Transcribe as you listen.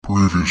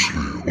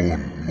Previously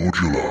on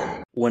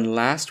Modular. When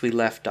last we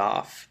left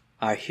off,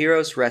 our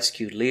heroes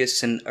rescued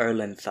Leosin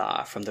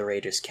Erlenthal from the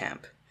raiders'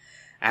 camp.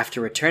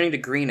 After returning to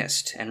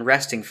Greenest and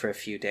resting for a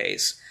few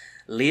days,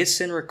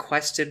 Leosin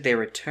requested they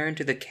return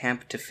to the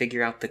camp to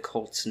figure out the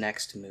cult's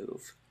next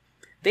move.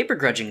 They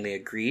begrudgingly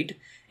agreed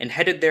and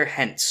headed there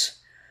hence,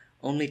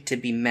 only to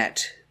be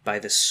met by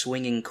the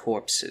swinging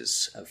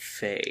corpses of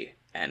Faye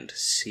and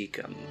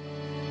Seacom.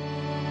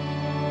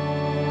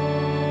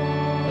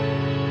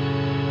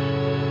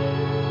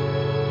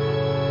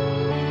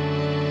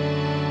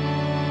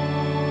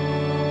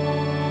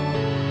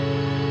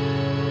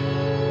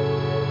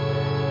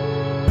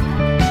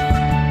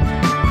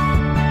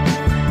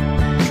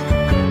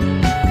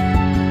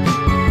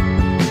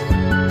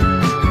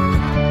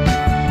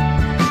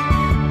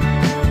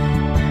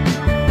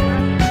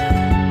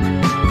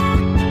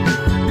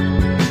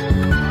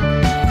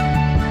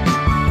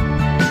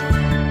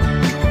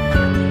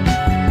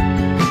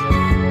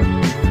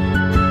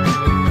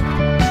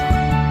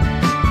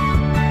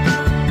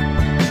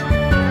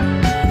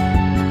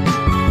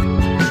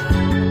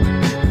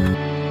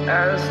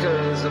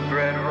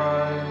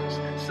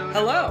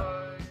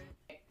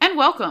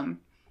 Welcome.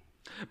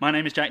 My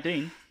name is Jack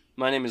Dean.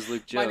 My name is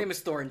Luke Joe. My name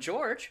is Thorin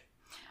George.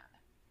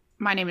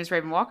 My name is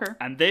Raven Walker.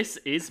 And this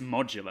is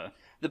Modular,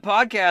 the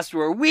podcast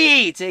where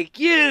we take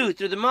you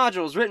through the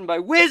modules written by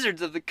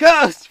Wizards of the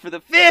Coast for the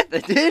 5th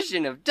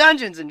edition of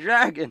Dungeons &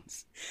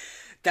 Dragons.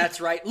 That's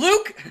right,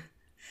 Luke!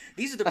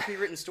 These are the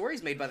pre-written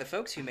stories made by the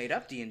folks who made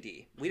up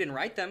D&D. We didn't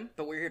write them,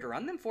 but we're here to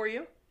run them for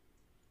you.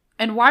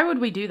 And why would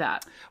we do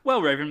that?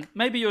 Well, Raven,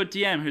 maybe you're a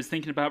DM who's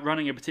thinking about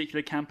running a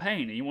particular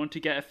campaign and you want to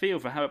get a feel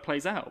for how it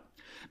plays out.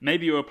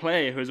 Maybe you're a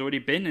player who has already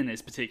been in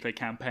this particular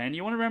campaign and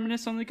you want to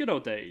reminisce on the good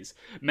old days.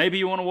 Maybe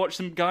you want to watch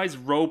some guys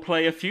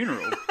roleplay a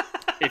funeral,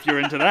 if you're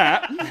into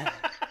that.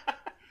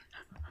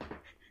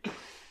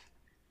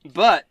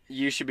 But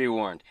you should be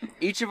warned.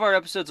 Each of our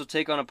episodes will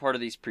take on a part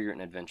of these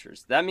pre-written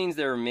adventures. That means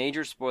there are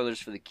major spoilers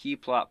for the key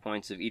plot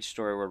points of each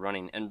story we're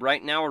running. And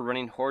right now we're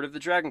running Hoard of the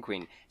Dragon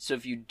Queen. So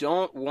if you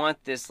don't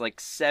want this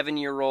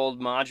 7-year-old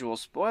module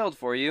spoiled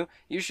for you,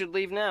 you should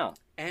leave now.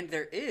 And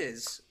there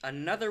is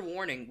another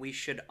warning we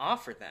should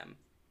offer them.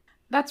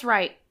 That's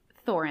right,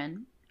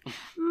 Thorin.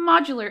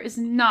 Modular is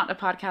not a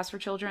podcast for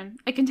children.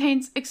 It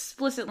contains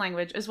explicit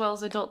language as well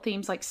as adult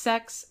themes like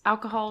sex,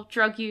 alcohol,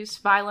 drug use,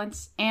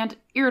 violence, and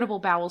irritable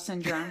bowel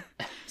syndrome.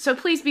 So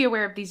please be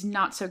aware of these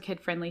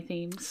not-so-kid-friendly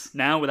themes.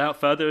 Now, without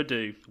further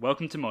ado,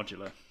 welcome to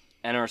Modular.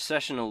 And our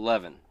session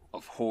 11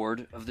 of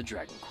Hoard of the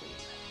Dragon Queen.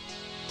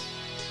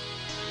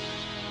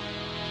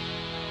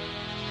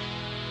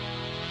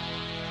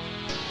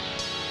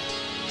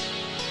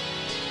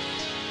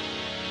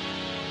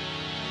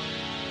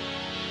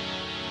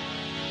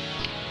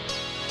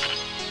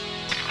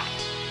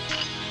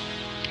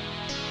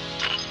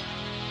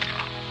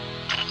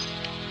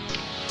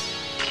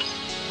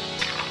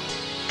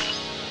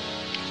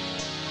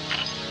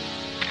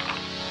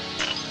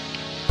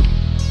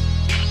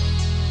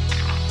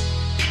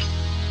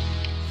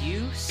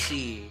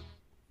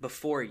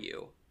 Before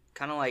you,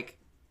 kind of like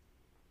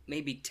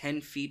maybe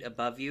 10 feet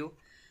above you,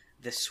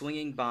 the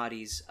swinging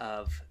bodies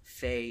of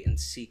Faye and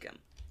Seacom.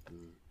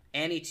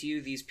 Annie, to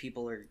you, these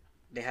people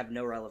they have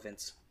no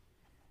relevance.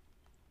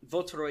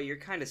 Voltoroy, you're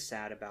kind of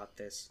sad about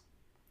this.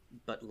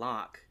 But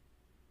Locke,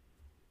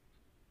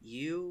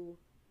 you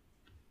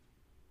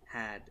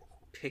had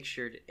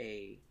pictured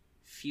a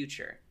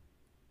future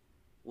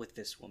with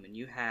this woman.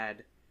 You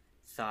had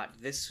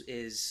thought, this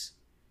is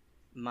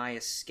my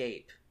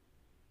escape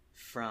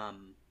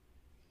from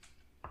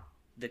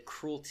the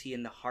cruelty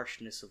and the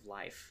harshness of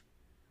life,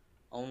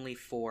 only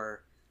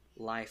for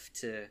life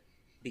to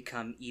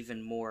become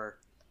even more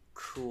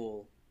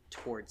cruel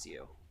towards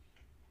you.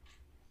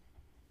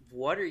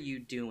 What are you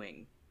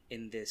doing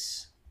in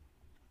this?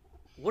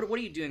 What are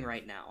you doing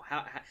right now?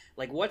 How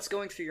what's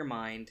going through your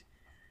mind?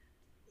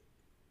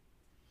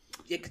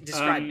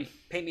 Describe me.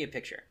 Paint me a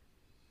picture.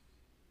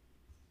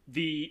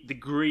 The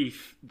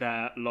grief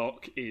that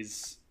Locke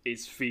is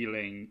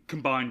feeling,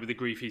 combined with the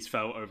grief he's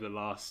felt over the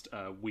last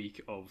week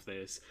of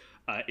this,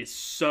 is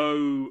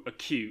so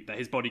acute that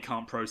his body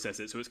can't process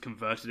it, so it's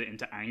converted it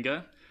into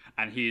anger,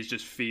 and he is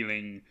just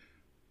feeling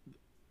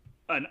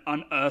an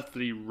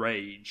unearthly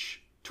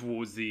rage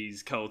towards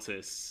these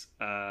cultists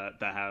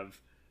that have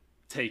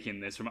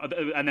taken this from...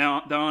 And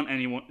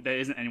there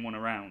isn't anyone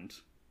around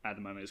at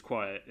the moment. It's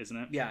quiet, isn't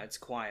it? Yeah, it's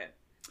quiet.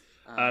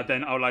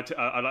 Then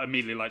I'd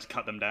immediately like to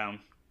cut them down.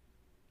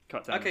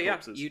 Cut down the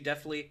corpses. Yeah, you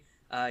definitely...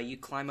 you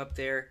climb up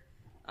there.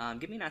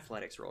 Give me an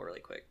athletics roll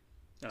really quick.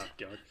 Oh,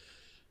 God.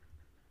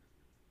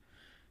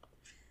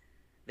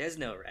 There's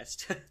no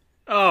rest.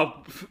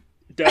 Oh,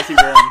 dirty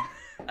one.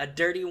 A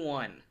dirty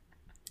one.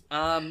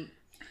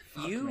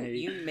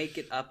 You make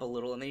it up a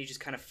little, and then you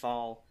just kind of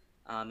fall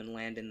and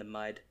land in the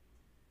mud.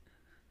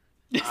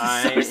 This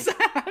is so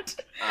sad.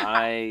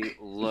 I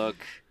look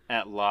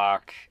at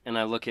Locke, and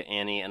I look at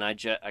Annie, and I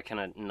kind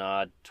of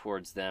nod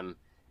towards them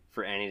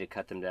for Annie to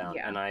cut them down.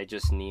 Yeah. And I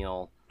just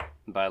kneel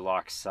by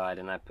Locke's side,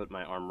 and I put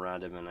my arm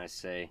around him, and I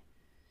say,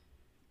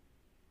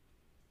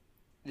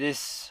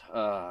 This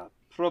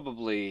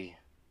probably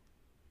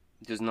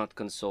does not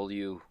console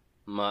you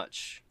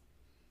much,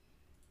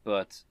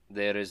 but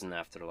there is an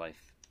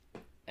afterlife,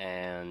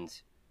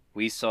 and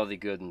we saw the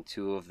good in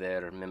two of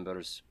their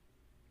members.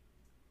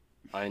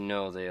 I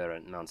know they are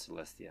at Mount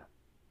Celestia.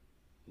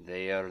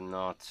 They are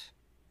not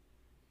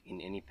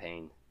in any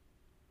pain.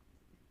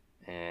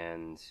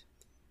 And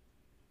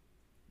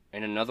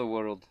in another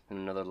world, in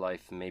another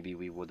life, maybe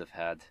we would have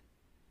had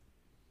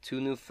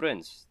two new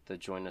friends to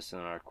join us in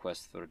our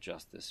quest for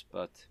justice,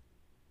 but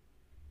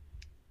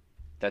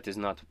that is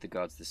not what the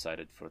gods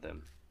decided for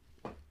them.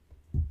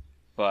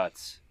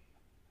 But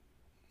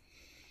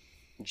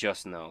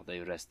just know they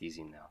rest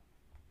easy now.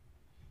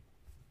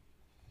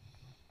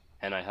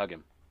 And I hug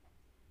him.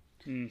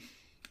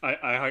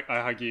 I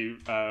hug you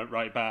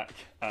right back.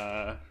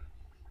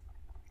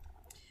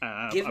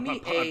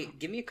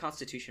 Give me a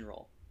Constitution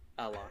roll,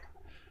 Locke.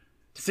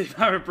 To see if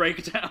I would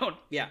break down.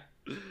 Yeah.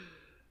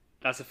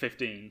 That's a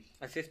 15.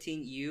 A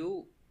 15.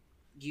 You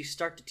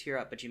start to tear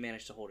up, but you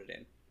manage to hold it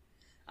in.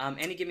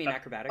 Annie, give me an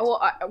acrobatics.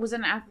 Well, was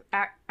it an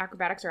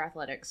acrobatics or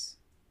athletics?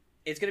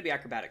 It's going to be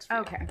acrobatics for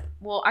you. Okay.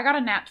 Well, I got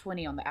a nat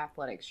 20 on the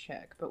athletics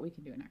check, but we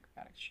can do an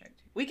acrobatics check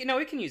too. We can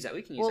use that.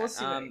 Let's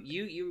see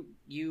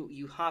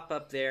You hop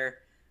up there,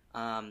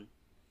 and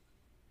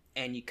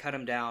you cut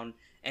them down.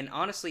 And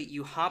honestly,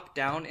 you hop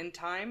down in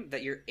time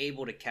that you're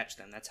able to catch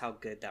them. That's how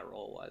good that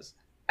roll was.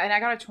 And I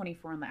got a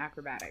 24 on the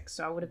acrobatics,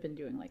 so I would have been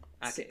doing like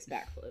 6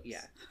 backflips.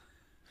 Yeah.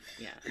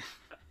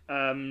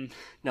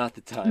 Not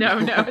the time. No,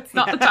 it's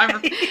not the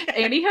time.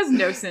 Annie has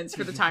no sense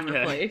for the time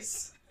or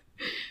place.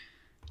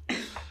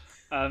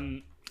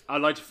 I'd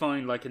like to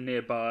find like a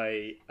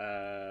nearby,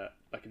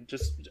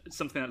 just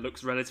something that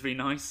looks relatively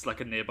nice,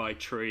 like a nearby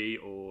tree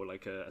or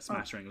like a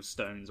smattering of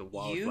stones or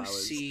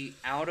wildflowers. You see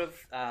out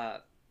of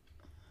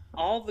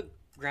all the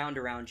ground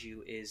around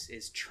you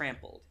is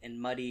trampled and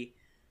muddy,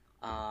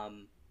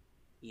 from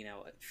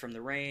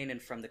the rain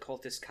and from the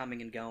cultists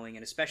coming and going,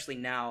 and especially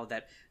now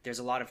that there's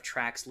a lot of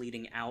tracks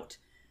leading out.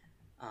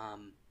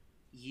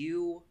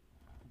 You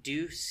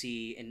do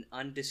see an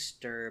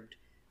undisturbed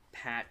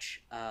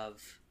patch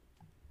of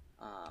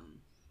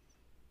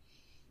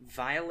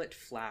violet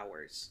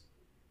flowers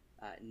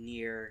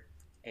near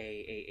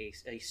a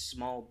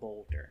small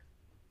boulder.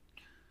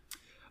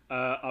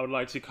 I would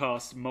like to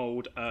cast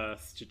Mold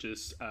Earth to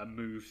just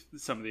move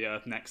some of the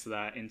earth next to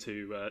that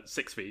into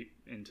 6 feet,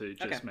 into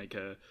just make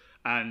a...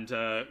 And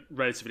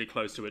relatively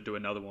close to it, do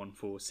another one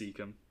for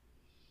Seacom.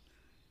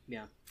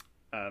 Yeah.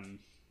 And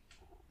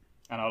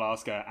I'll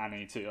ask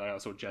Annie to... I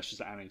also gestures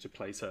at Annie to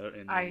place her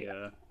in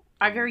the...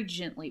 I very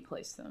gently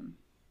place them,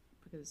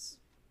 because...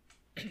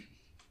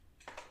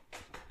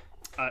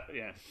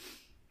 yeah.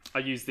 I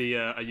use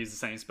the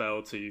same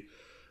spell to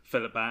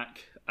fill it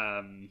back,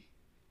 and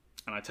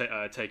I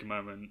take a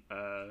moment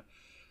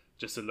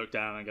just to look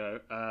down and go,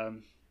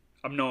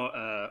 I'm not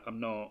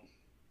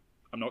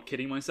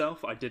kidding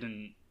myself. I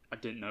didn't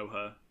know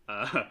her.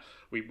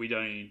 We'd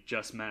only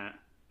just met,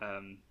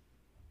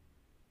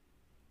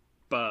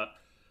 but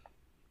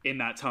in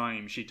that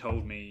time she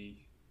told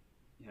me,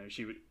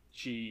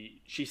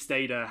 she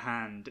stayed her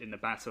hand in the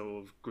Battle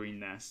of Green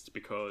Nest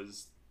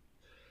because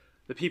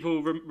the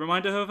people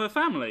reminded her of her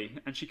family,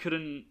 and she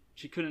couldn't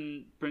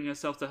bring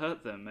herself to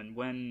hurt them. And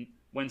when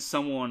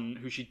someone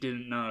who she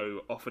didn't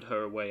know offered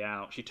her a way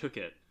out, she took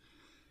it.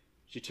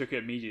 She took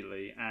it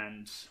immediately,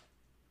 and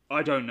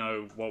I don't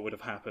know what would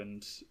have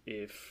happened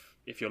if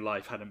your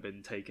life hadn't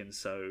been taken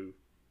so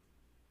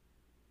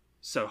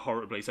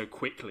horribly, so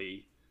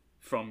quickly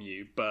from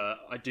you. But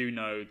I do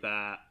know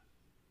that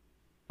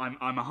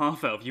I'm a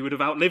half elf. You would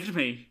have outlived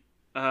me.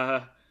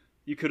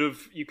 You could have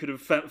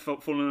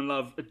fallen in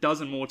love a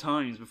dozen more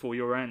times before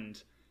your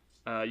end.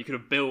 You could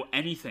have built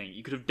anything.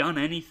 You could have done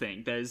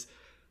anything.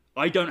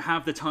 I don't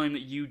have the time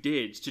that you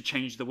did to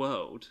change the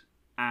world,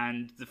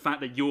 and the fact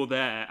that you're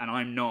there and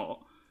I'm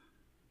not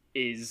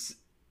is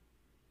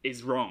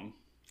wrong.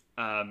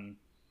 But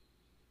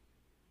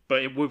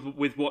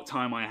with what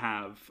time I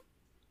have,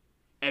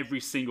 every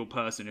single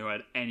person who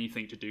had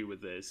anything to do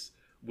with this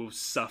will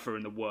suffer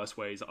in the worst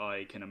ways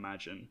I can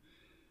imagine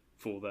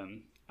for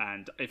them.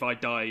 And if I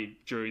die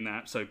during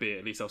that, so be it.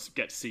 At least I'll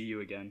get to see you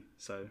again.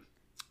 So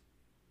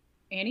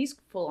Annie's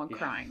full on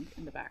crying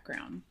in the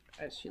background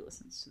as she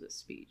listens to this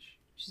speech.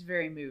 She's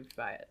very moved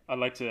by it. I'd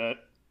like to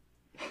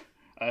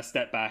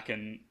step back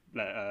and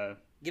let...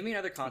 Give me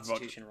another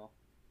Constitution roll.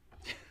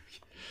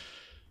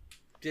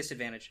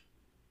 Disadvantage.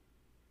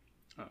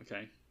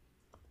 Okay.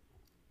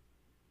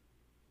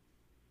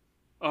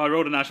 Oh, I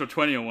rolled a natural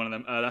 20 on one of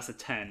them. That's a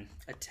 10.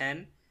 A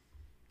 10?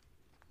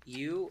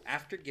 You,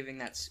 after giving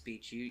that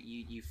speech,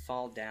 you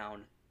fall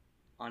down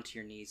onto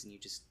your knees and you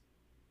just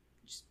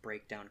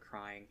break down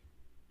crying.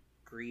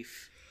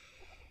 Grief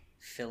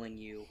filling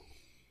you,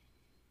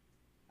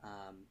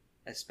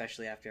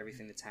 especially after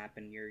everything that's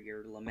happened.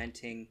 You're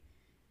lamenting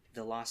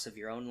the loss of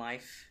your own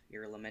life.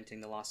 You're lamenting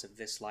the loss of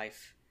this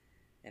life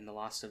and the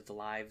loss of the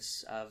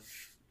lives of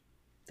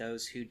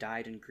those who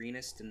died in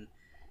Greenest. And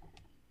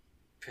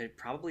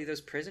probably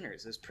those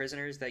prisoners. Those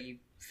prisoners that you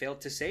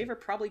failed to save are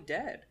probably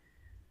dead.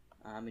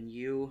 And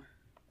you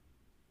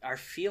are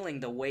feeling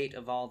the weight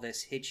of all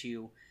this hit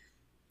you,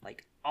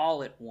 like,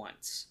 all at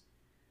once.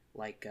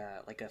 Like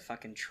a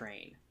fucking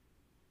train.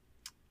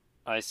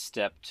 I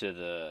step to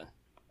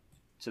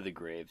the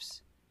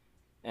graves,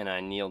 and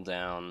I kneel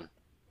down,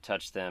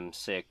 touch them,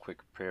 say a quick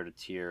prayer to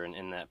Tyr, and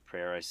in that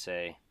prayer I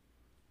say,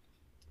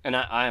 and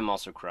I am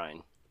also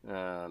crying.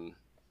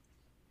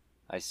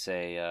 I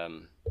say,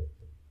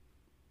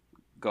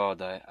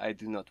 God, I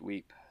do not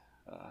weep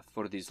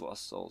for these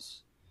lost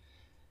souls,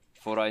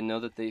 for I know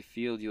that they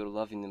feel your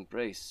loving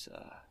embrace.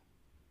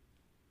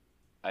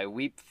 I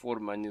weep for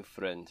my new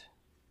friend,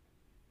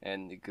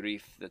 and the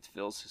grief that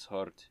fills his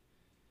heart.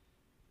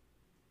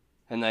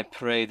 And I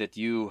pray that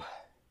you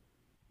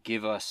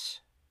give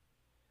us,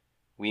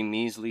 we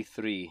measly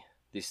three,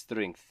 the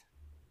strength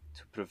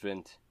to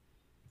prevent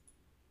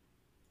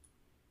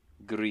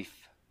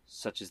grief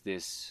such as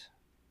this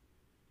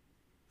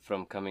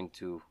from coming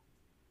to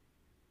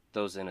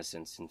those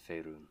innocents in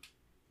Faerun.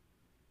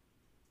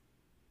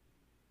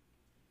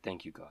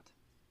 Thank you, God.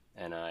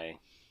 And I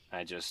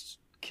just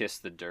kiss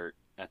the dirt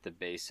at the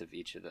base of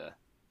each of the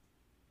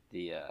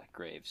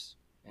graves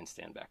and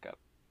stand back up.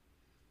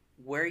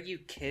 Where you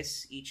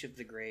kiss each of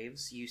the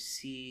graves, you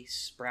see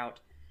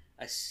sprout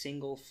a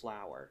single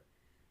flower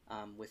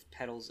with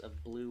petals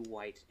of blue,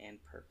 white,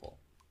 and purple,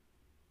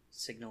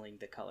 signaling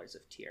the colors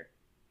of Tyr.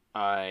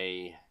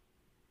 I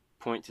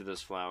point to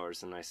those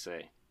flowers and I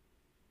say,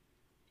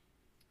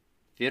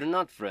 "Fear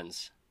not,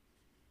 friends.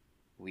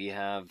 We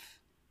have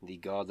the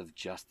God of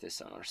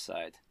justice on our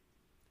side,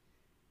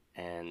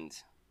 and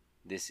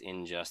this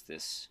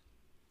injustice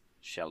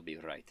shall be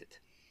righted."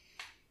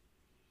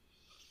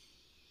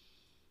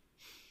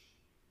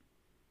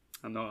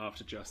 I'm not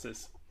after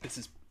justice. This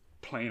is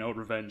plain old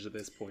revenge at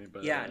this point.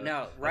 But Yeah, no,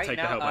 I'll right take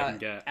the now, help I can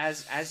get.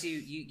 as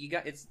you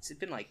got, it's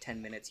been like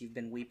 10 minutes. You've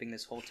been weeping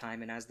this whole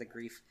time, and as the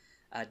grief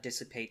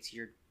dissipates,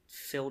 you're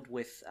filled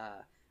with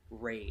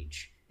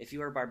rage. If you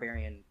were a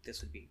barbarian,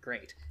 this would be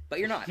great, but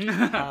you're not.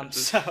 You're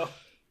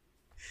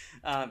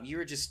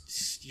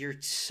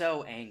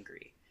so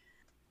angry.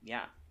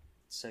 Yeah.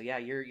 So yeah,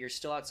 you're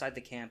still outside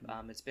the camp.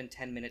 It's been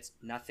 10 minutes.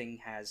 Nothing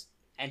has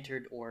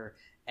entered or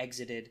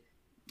exited.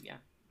 Yeah.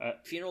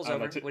 Funeral's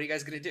over. What are you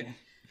guys gonna do?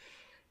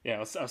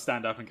 Yeah, I'll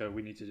stand up and go.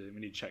 We need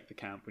to check the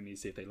camp. We need to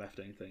see if they left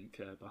anything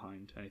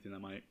behind, anything that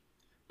might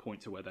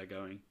point to where they're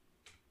going.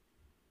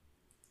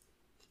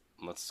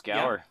 Let's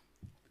scour.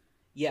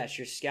 Yeah. Yes,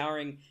 you're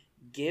scouring.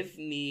 Give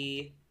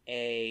me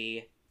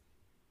a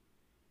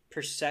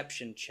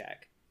perception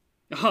check.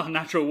 Oh,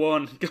 natural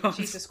one. God.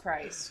 Jesus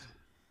Christ.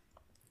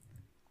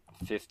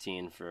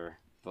 15 for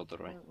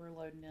Voltoroy. We're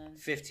loading in.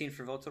 15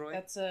 for Voltoroy.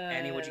 That's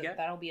Annie, what'd you get?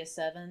 That'll be a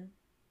 7.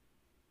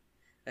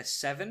 A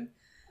 7.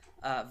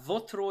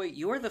 Voltoroy,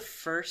 you're the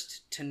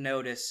first to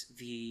notice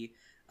the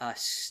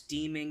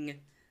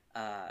steaming,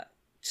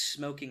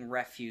 smoking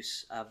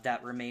refuse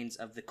that remains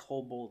of the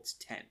kobolds'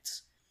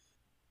 tents.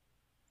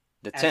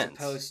 The As tents.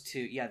 opposed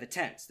to, the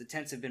tents. The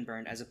tents have been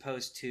burned, as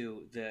opposed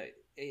to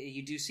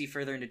you do see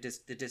further into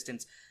the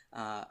distance,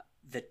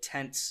 the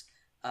tents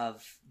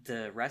of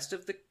the rest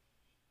of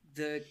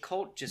the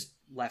cult just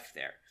left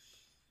there.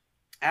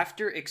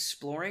 After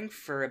exploring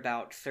for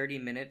about 30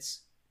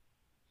 minutes,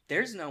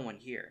 there's no one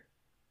here.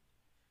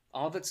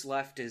 All that's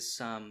left is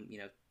some,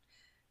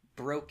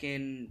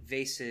 broken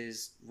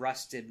vases,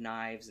 rusted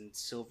knives, and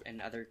silver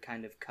and other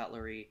kind of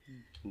cutlery.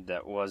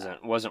 That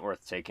wasn't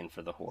worth taking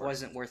for the horde.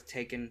 Wasn't worth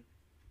taking.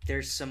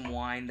 There's some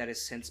wine that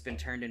has since been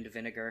turned into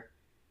vinegar.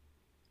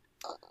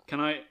 Can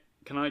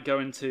I go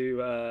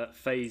into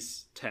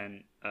Faye's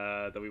tent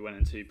that we went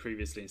into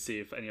previously and see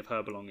if any of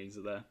her belongings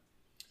are there?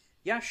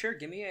 Yeah, sure.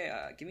 Give me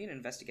an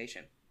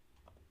investigation.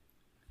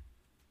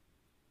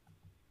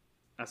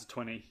 That's a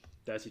 20.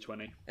 Dirty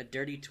 20. A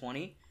dirty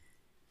 20.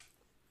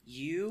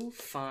 You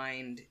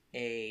find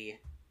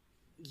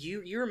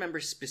you remember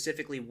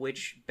specifically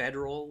which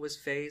bedroll was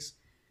Faye's.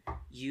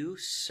 You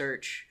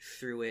search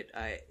through it,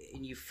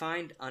 and you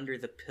find under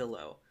the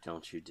pillow.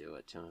 Don't you do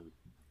it to him.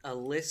 A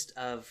list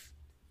of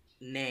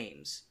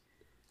names,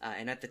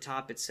 and at the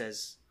top it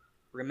says,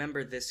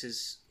 "Remember, this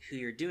is who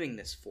you're doing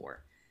this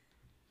for."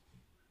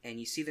 And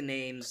you see the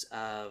names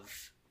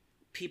of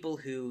people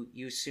who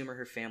you assume are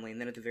her family,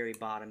 and then at the very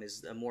bottom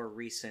is a more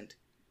recent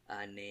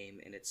name,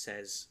 and it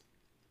says,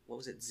 what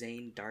was it?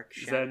 Zane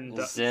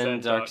Darkshadow?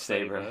 Zen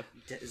Darksaber.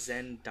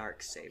 Zen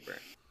Darksaber.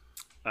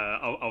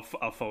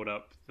 I'll fold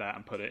up that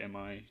and put it in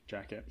my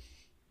jacket.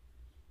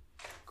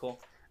 Cool.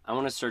 I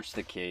want to search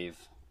the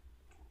cave.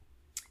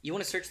 You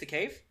want to search the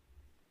cave?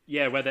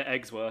 Yeah, where the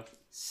eggs were.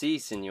 Si,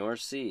 senor,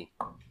 si.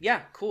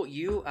 Yeah, cool.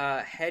 You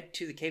head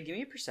to the cave. Give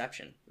me a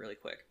perception really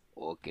quick.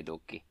 Okie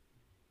dokie.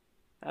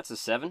 That's a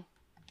 7.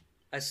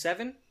 A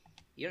 7?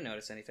 You don't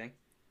notice anything.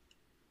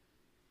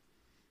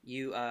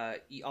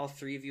 All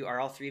three of you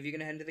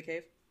gonna head into the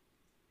cave?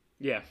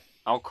 Yeah.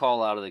 I'll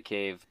call out of the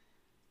cave.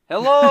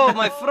 Hello,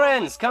 my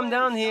friends, come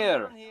down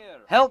here.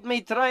 Help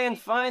me try and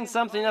find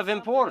something of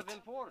import.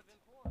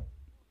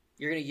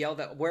 You're gonna yell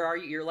that. Where are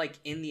you? You're like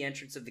in the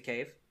entrance of the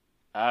cave.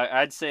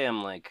 I'd say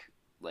I'm like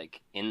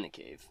in the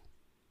cave.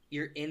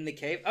 You're in the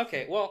cave.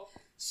 Okay. Well,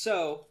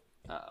 so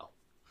Uh-oh.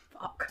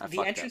 Fuck. I the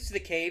fucked entrance to the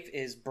cave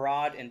is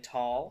broad and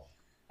tall,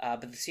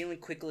 but the ceiling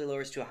quickly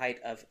lowers to a height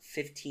of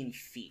 15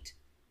 feet.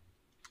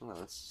 up. Oh,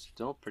 that's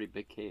still a pretty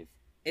big cave.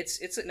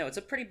 It's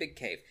a pretty big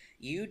cave.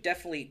 You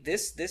definitely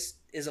this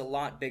is a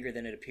lot bigger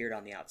than it appeared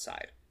on the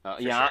outside.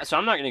 Yeah, sure. so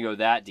I'm not gonna go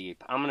that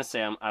deep. I'm gonna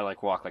say I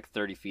like walk like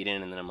 30 feet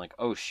in, and then I'm like,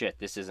 oh shit,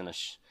 this isn't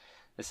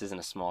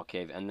a small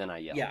cave, and then I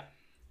yell. Yeah.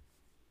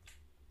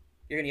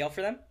 You're gonna yell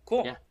for them?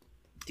 Cool. Yeah.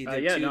 Do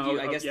the Yeah, two of no, you?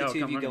 I guess yeah, the I'll two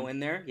of come you go running. in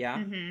there. Yeah.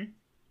 Mm-hmm.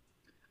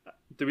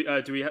 Do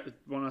we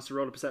want us to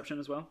roll a perception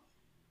as well?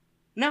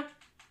 No,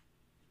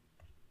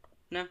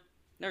 no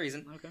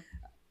reason. Okay.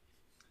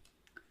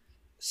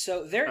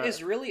 So there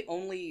is really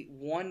only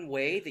one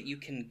way that you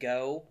can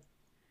go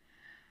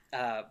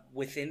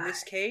within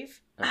this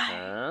cave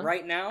Uh-huh.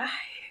 right now.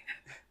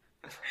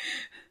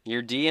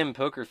 Your DM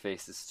poker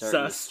face is starting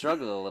to Sus.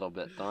 struggle a little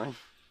bit, Thorn.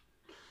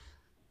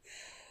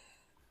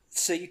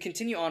 So you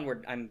continue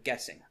onward. I'm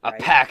guessing. A Right?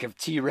 pack of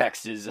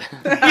T-Rexes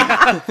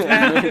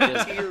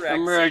T-Rex.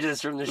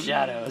 emerges from the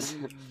shadows.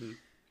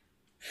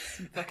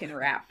 Fucking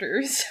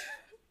raptors.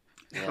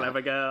 Yeah.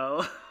 Clever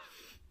girl.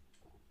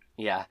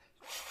 Yeah.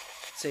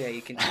 So yeah,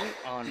 you continue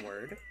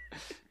onward.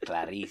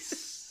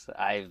 Clarice,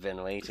 I've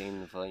been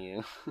waiting for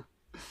you.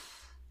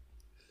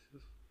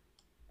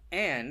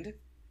 And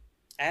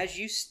as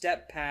you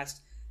step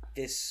past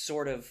this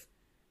sort of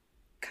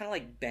kind of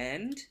like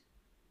bend,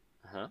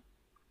 Uh-huh.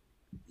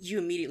 you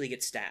immediately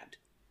get stabbed.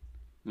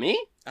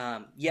 Me?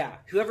 Yeah.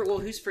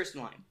 Who's first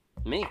in line?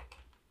 Me?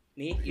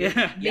 Me?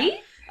 Yeah.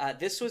 Me?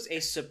 This was a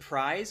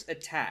surprise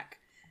attack,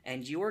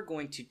 and you are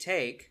going to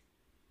take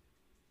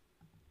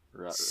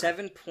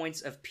 7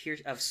 points of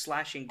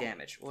slashing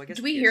damage. Well, I guess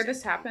Do we hear piercing.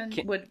 this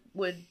happen?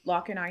 Would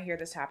Locke and I hear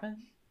this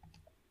happen?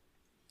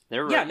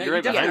 They're Yeah, right, no, you're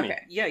right definitely. behind me.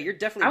 Okay. Yeah, you're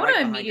definitely. I right wanna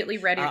behind immediately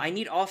him. ready- I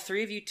need all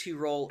three of you to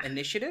roll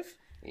initiative.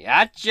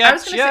 Gotcha. I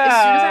was gonna say, as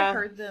soon as I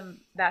heard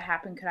that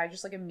happen, could I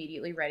just like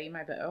immediately ready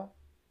my bow?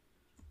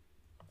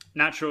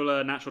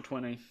 Natural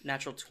 20.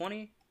 Natural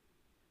 20,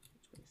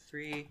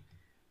 23,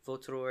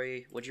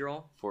 Votroi. What'd you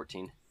roll?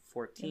 14. Give me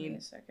 14.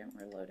 a second,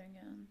 we're loading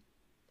in.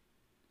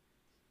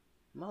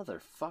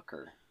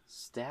 Motherfucker.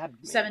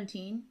 Stabbed me.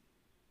 17.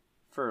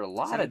 For a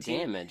lot 17?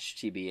 of damage,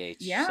 TBH.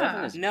 Yeah.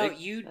 7 is No, big-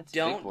 you that's a big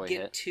don't boy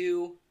get hit.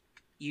 to.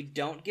 You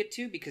don't get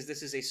to because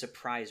this is a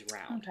surprise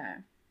round. Okay.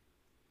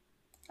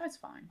 That's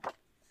fine.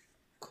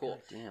 Cool.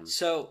 Damn.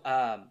 So,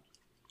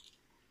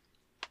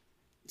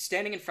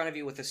 standing in front of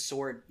you with a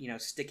sword,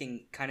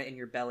 sticking kind of in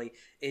your belly,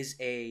 is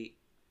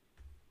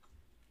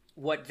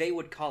what they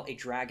would call a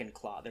dragon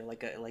claw. They're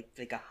like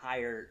a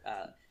higher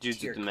Dudes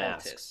tier with the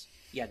masks. cultist.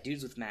 Yeah,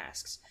 dudes with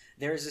masks.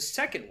 There is a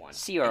second one.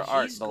 See our and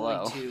art he's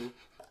below.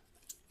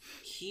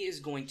 He is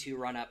going to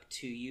run up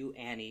to you,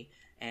 Annie,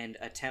 and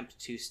attempt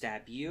to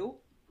stab you.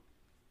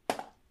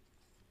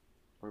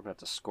 We're about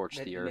to scorch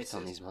That the earth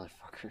on misses. these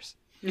motherfuckers.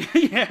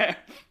 Yeah.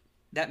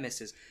 That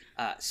misses.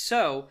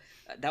 So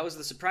that was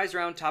the surprise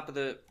round. Top of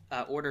the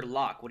order,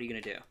 Lock. What are you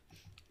gonna do?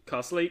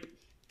 Cast sleep.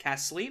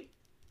 Cast sleep.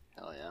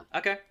 Hell yeah.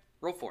 Okay,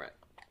 roll for it.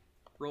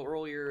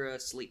 Roll your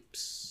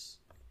sleeps.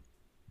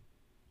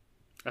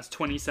 That's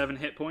 27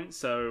 hit points.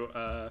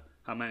 So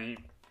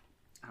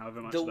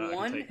however much The of that I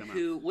one can take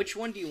them which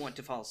one do you want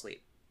to fall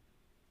asleep?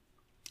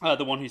 out.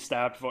 The one who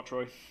stabbed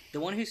Votroy. The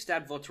one who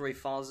stabbed Voltoroy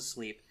falls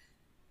asleep.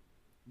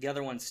 The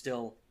other one's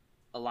still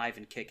alive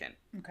and kicking.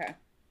 Okay.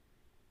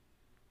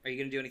 Are you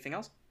gonna do anything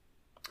else?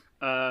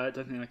 I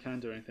don't think I can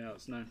do anything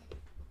else. No.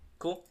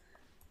 Cool.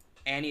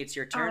 Annie, it's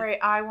your turn. All right,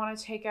 I want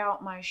to take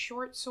out my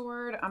short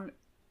sword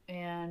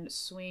and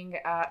swing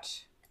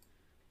at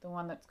the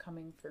one that's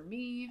coming for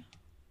me.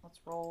 Let's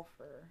roll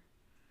for,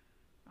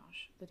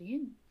 the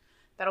D.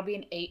 That'll be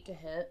an 8 to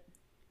hit.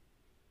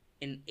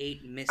 An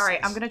 8 misses. All right,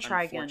 I'm gonna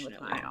try again with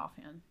unfortunately. my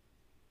offhand.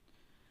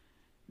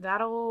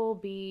 That'll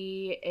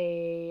be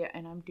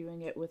and I'm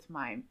doing it with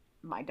my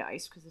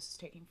dice because this is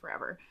taking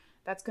forever.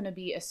 That's gonna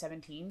be a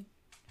 17.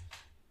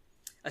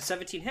 A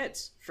 17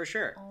 hits for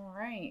sure. All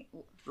right,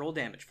 Roll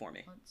damage for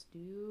me. let's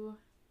do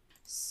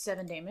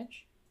 7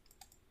 damage,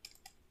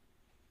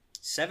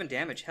 7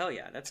 damage. Hell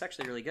yeah, that's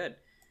actually really good.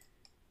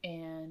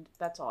 and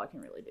that's all I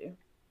can really do.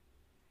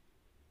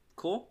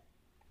 Cool.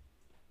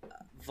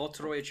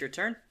 Voltoroy, it's your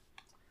turn.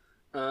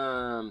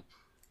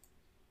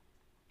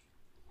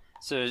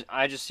 So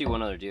I just see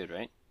one other dude,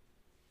 right?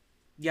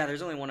 Yeah,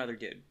 there's only one other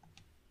dude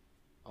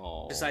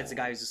Oh. besides the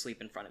guy who's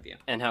asleep in front of you.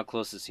 And how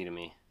close is he to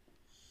me?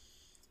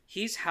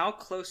 How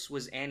close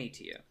was Annie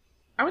to you?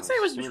 I would say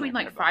it was Assuming between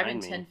they're like 5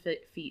 and behind 10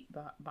 feet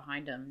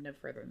behind him, no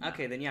further than that.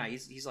 Okay, then yeah,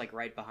 he's like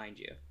right behind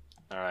you.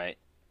 All right.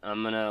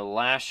 I'm going to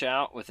lash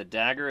out with a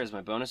dagger as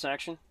my bonus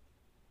action.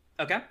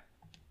 Okay.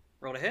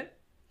 Roll to hit.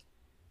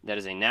 That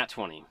is a nat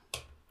 20.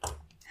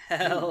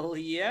 Hell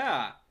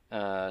yeah.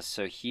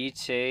 So he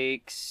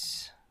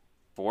takes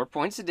 4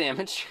 points of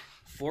damage.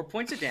 4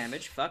 points of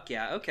damage. Fuck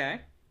yeah.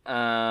 Okay.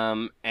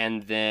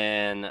 And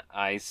then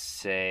I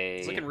say...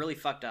 He's looking really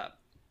fucked up.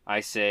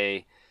 I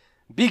say,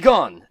 Be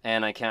gone!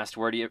 And I cast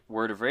Word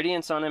of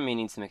Radiance on him. He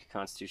needs to make a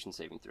Constitution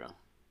saving throw.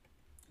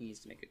 He needs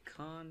to make a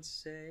con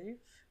save.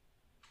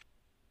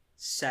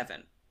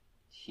 7.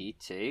 He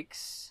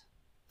takes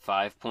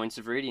 5 points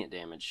of radiant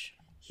damage.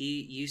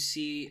 You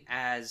see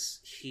as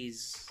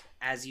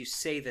you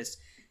say this,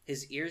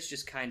 his ears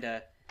just kind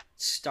of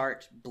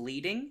start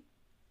bleeding,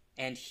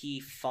 and he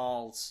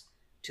falls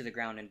to the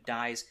ground and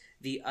dies.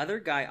 The other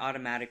guy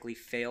automatically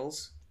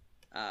fails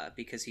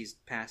because he's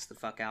passed the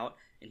fuck out,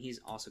 and he's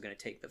also going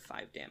to take the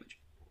 5 damage.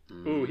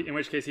 Ooh, in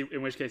which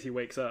case he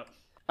wakes up.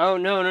 Oh,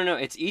 no.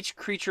 It's each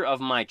creature of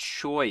my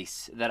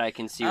choice that I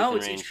can see within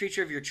it's range. each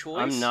creature of your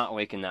choice? I'm not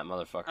waking that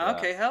motherfucker up.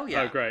 Okay, hell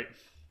yeah. Oh, great.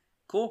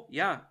 Cool,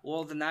 yeah.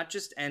 Well, then that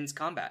just ends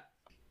combat.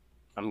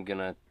 I'm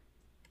gonna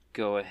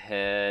go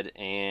ahead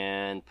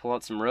and pull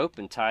out some rope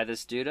and tie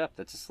this dude up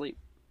that's asleep.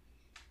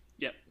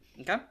 Yep.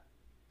 Okay,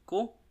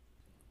 cool.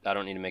 I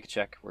don't need to make a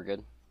check. We're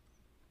good.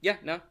 Yeah,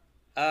 no.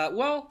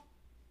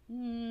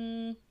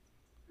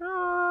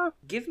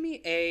 Give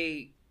me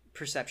a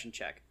perception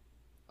check.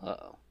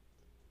 Uh-oh.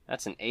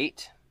 That's an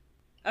 8.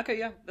 Okay,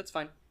 yeah, that's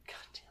fine. God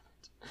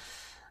damn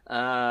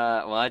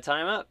it. Well, I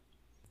tie him up.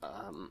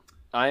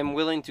 I am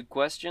willing to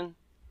question.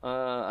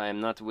 I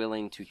am not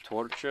willing to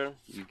torture.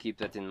 You keep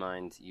that in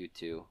mind, you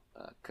two.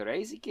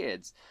 Crazy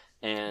kids.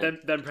 And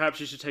Then perhaps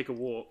you should take a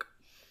walk.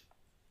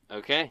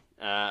 okay,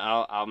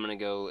 I'm gonna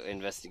go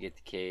investigate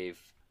the cave.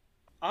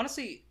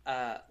 Honestly,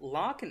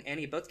 Locke and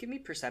Annie both give me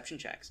perception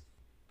checks.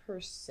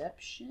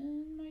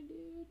 Perception, my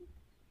dude?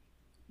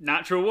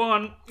 Natural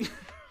 1.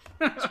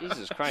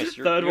 Jesus Christ,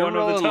 you're Third one of the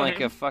rolling like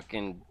time. a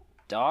fucking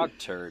dog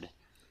turd.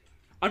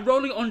 I'm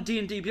rolling on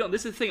D&D Beyond.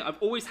 This is the thing. I've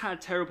always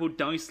had terrible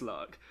dice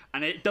luck,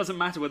 and it doesn't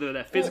matter whether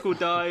they're physical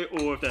die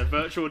or if they're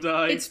virtual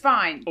die. It's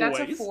fine. That's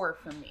Always. a 4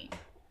 for me.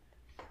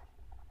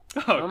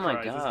 Oh my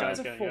Christ, this God. guy's That's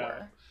a going 4.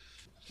 out.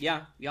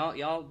 Yeah,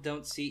 y'all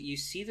don't see. You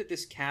see that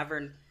this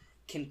cavern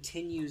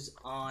continues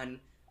on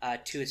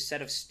to a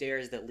set of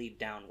stairs that lead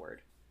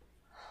downward.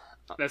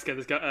 Let's get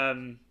this guy.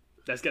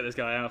 Let's get this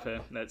guy out of here.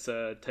 Let's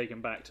take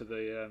him back to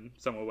the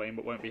somewhere where he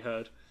won't be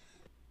heard.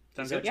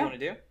 Sounds Is that what good. you want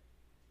to do?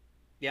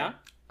 Yeah.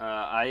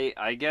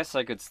 I guess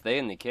I could stay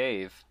in the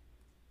cave.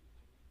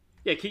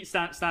 Yeah, keep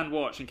stand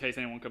watch in case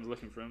anyone comes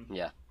looking for him.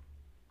 Yeah.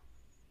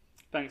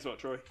 Thanks a lot,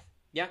 Troy.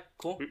 Yeah.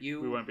 Cool. We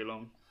won't be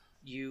long.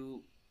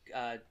 You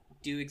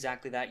do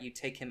exactly that. You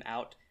take him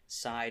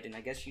outside, and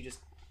I guess you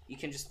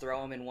can just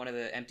throw him in one of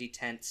the empty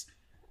tents.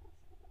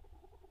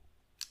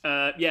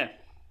 Yeah,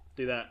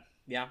 do that.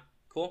 Yeah.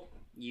 Cool.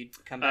 You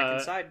come back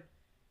inside.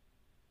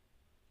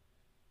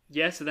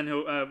 Yeah, so then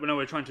he'll. No,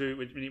 we're trying to.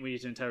 We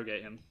need to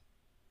interrogate him.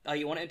 Oh,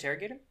 you want to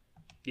interrogate him?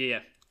 Yeah.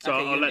 So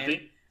Okay, I'll you let and the.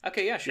 Annie?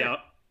 Okay. Yeah. Sure. Yeah,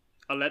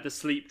 I'll let the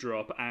sleep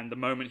drop, and the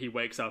moment he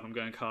wakes up, I'm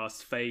going to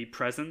cast Fey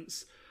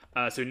Presence.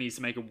 So he needs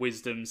to make a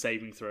Wisdom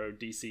saving throw,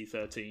 DC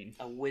 13.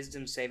 A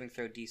Wisdom saving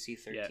throw, DC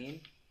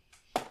 13.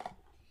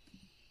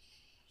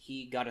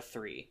 He got a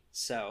 3.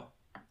 So.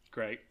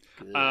 Great.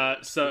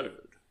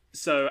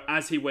 So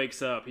as he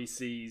wakes up, he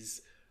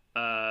sees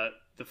the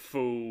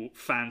full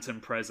phantom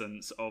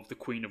presence of the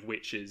Queen of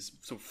Witches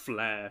sort of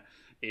flare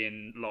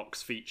in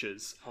Locke's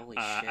features. Holy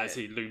shit. As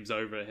he looms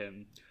over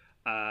him.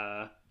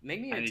 Make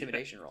me an and he-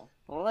 intimidation roll.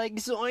 Like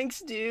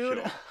zoinks, dude.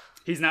 Sure.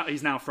 He's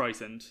now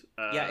frightened.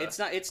 Yeah, it's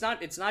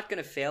not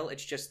gonna fail.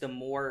 It's just the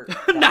more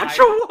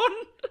natural one.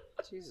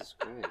 Jesus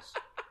Christ.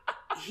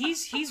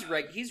 He's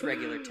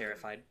regular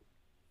terrified.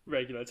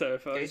 Regular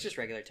terrified. Yeah, he's just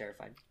regular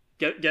terrified.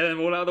 Get them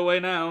all out of the way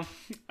now.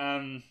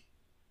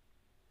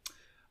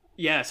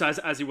 Yeah. So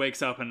as he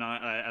wakes up and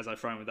as I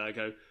throw him with that, I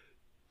go,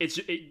 it's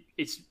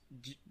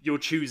you're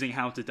choosing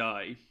how to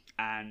die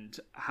and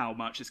how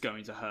much it's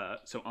going to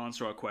hurt. So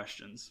answer our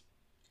questions,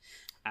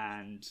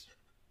 and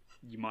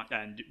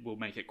we'll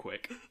make it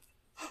quick.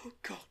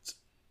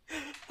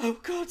 Oh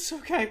God, it's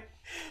okay.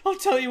 I'll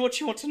tell you what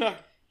you want to know.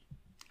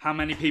 How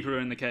many people are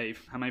in the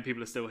cave? How many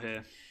people are still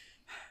here?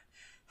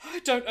 I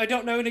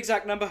don't know an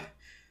exact number.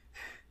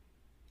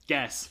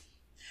 Guess.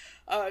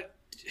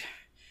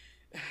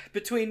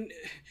 Between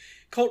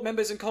cult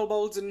members and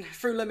kobolds and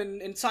Frulim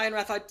and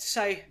Cyanrath, I'd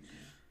say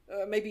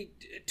maybe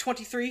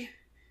 23.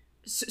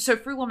 So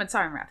Frulam and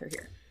Sirenwrath are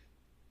here.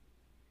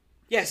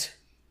 Yes.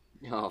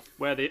 Oh,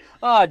 Where the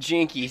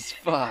jinkies,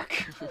 fuck.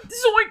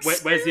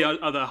 Zoinks! where's the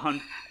other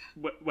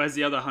where's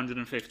the other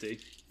 150?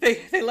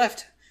 They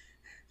left.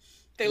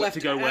 They What, left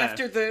to go where?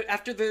 after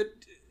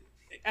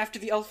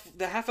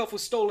the half elf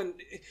was stolen.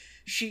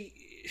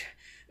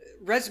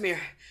 Resmir,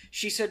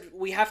 she said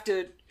we have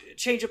to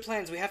change of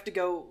plans. We have to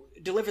go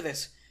deliver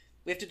this.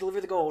 We have to deliver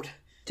the gold.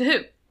 To who?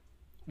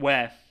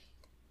 Where?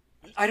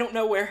 I don't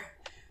know where.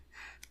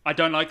 I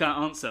don't like that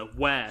answer.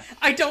 Where?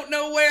 I don't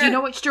know where. Do you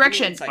know which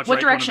direction? Insight. What Break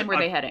direction one were of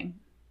the- they heading?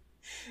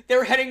 They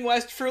were heading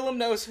west. Frulam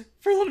knows.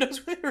 Frulam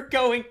knows where they were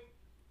going.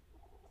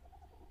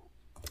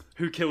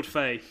 Who killed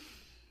Faye?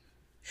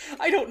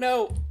 I don't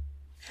know.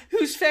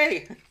 Who's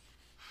Faye?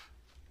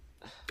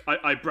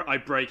 I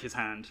break his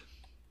hand.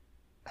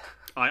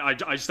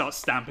 I start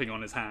stamping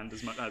on his hand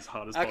as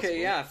hard as possible.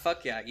 Okay, yeah,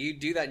 fuck yeah. You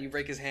do that and you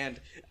break his hand.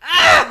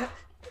 Ah!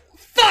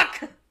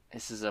 Fuck!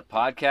 This is a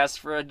podcast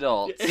for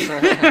adults.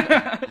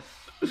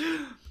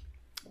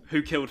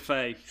 Who killed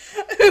Faye?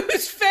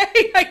 Who's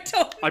Faye? I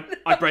don't know.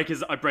 I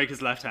break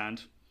his left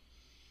hand.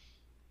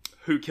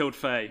 Who killed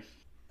Faye?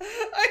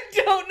 I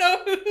don't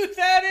know who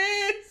that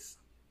is.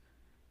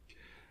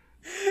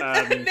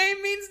 That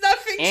name means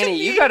nothing to Annie,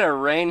 me. you gotta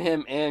rein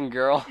him in,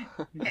 girl.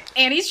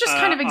 Annie's just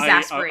kind of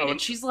exasperated. I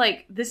would- She's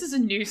like, this is a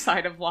new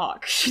side of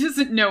Locke. She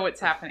doesn't know what's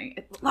happening.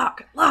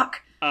 Locke.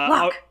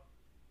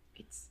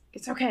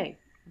 It's okay.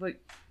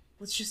 Like,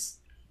 let's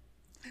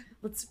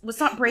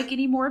not break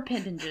any more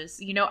appendages,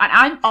 you know. And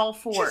I'm all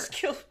for Just it.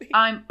 kill me.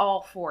 I'm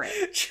all for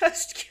it.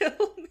 Just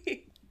kill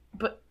me.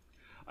 But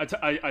So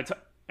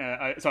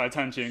I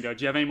turn to you and go,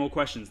 do you have any more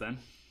questions then?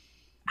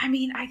 I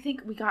mean, I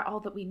think we got all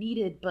that we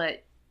needed.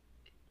 But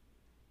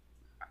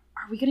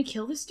are we gonna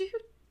kill this dude?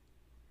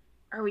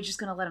 Or are we just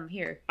gonna let him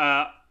here?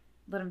 Let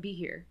him be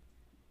here.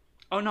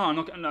 Oh no, I'm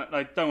not. No,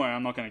 like, don't worry,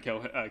 I'm not going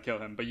to kill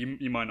him. But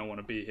you might not want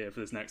to be here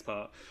for this next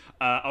part.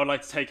 I would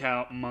like to take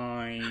out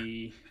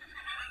my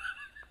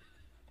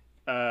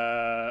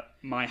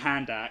my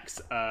hand axe,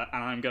 and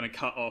I'm going to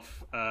cut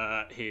off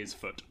his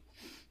foot.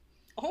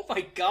 Oh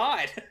my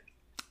god.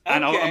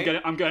 And Okay.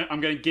 I'm going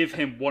to give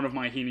him one of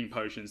my healing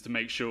potions to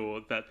make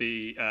sure that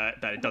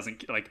that it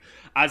doesn't, like,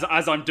 as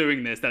I'm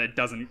doing this, that it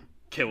doesn't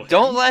kill him.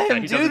 Don't let That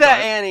him he do doesn't that,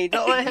 die. Annie.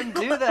 Don't let him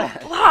do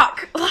that.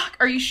 Locke,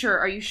 are you sure?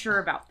 Are you sure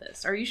about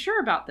this? Are you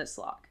sure about this,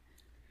 Locke?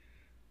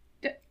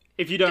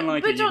 If you don't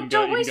like But it, you can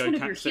don't go. waste You one can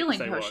of go your stay healing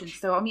watch. potions,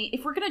 though. I mean,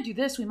 if we're gonna do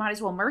this, we might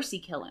as well mercy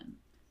kill him.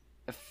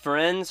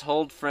 Friends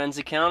hold friends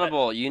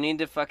accountable. You need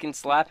to fucking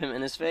slap him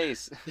in his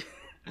face.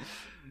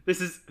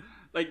 This is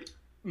like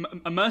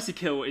a mercy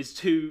kill is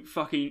too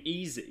fucking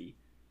easy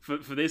for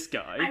this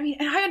guy. I mean,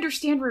 and I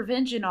understand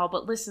revenge and all,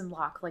 but listen,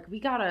 Locke, like we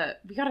gotta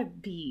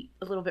be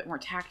a little bit more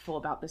tactful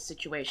about this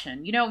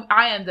situation. You know,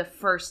 I am the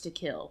first to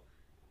kill,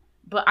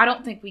 but I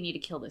don't think we need to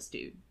kill this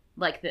dude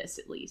like this,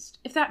 at least,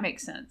 if that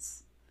makes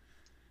sense.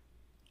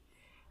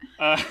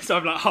 So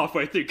I'm like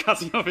halfway through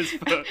cutting off his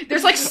foot.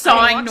 There's like Locke's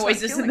sawing not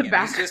noises in killing the him.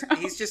 background.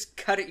 He's just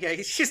cutting. Yeah,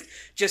 he's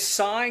just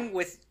sawing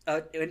with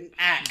an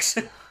axe.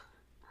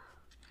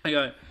 I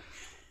go.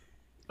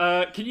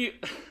 Can you?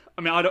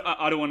 I mean,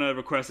 I don't want to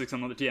request it because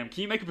I'm not the DM.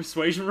 Can you make a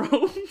persuasion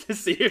roll to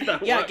see if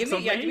that Yeah, works? give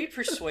on me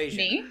persuasion,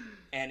 Me?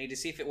 Annie, to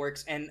see if it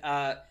works. And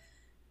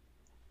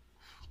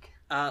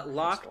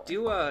Locke,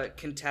 do a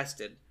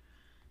contested.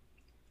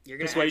 You're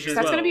gonna Persuasion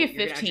That's as gonna be a well.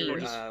 You're gonna actually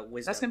 15. roll,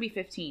 wisdom. That's gonna be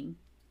 15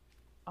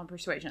 on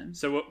persuasion.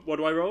 So what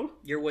do I roll?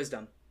 Your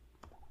wisdom.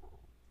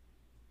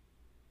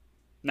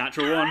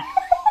 Natural one.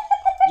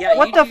 Yeah.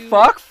 What you the do-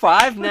 fuck?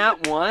 5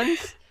 nat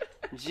 1s?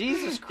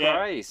 Jesus Yeah.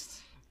 Christ.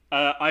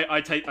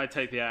 I take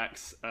the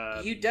axe.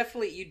 You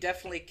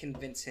definitely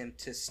convince him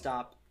to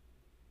stop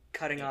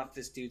cutting off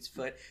this dude's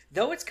foot.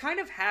 Though it's kind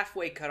of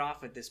halfway cut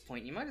off at this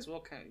point. You might as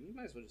well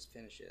just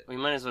finish it. We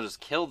might as well just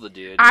kill the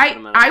dude. and put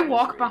him out of I his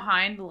walk misery.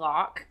 behind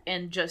Locke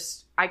and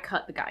I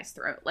cut the guy's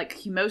throat.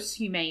 Like, most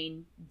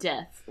humane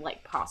death,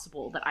 like,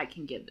 possible that I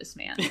can give this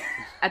man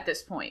at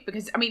this point.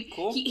 Because, I mean,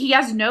 Cool. he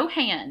has no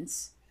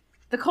hands.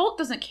 The cult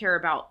doesn't care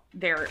about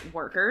their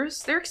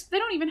workers. They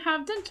don't even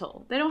have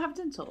dental. They don't have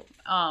dental.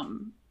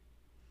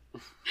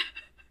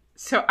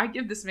 So I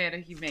give this man a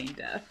humane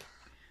death.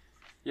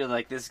 You're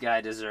like, this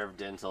guy deserved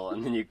dental,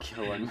 and then you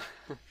kill him.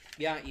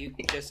 Yeah, you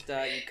just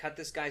you cut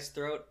this guy's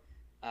throat.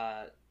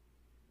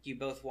 You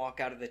both walk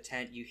out of the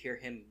tent. You hear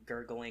him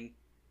gurgling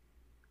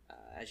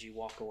as you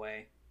walk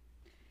away.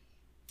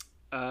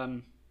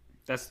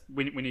 That's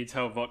we need to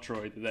tell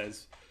Votroy that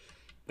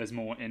there's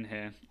more in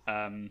here.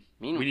 Meanwhile-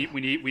 we need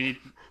Meanwhile,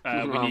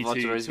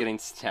 to. Votroy's getting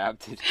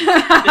stabbed.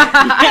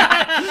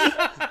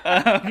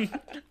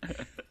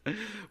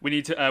 We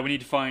need to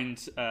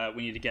find.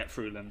 We need to get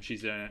through them.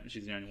 She's the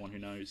only one who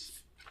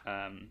knows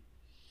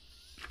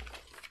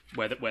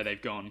where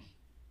they've gone,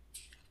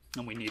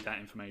 and we need that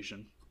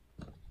information.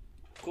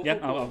 Cool, Yeah,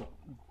 cool, I'll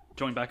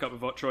join back up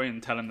with Votroy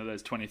and tell him that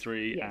there's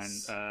 23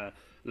 Yes. and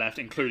left,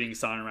 including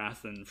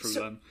Sirenrath and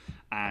Frulam,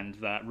 and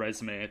that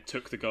Rezmir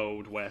took the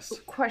gold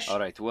west. Question. All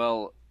right,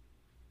 well,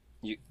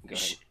 you go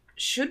ahead.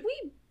 Should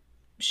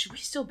we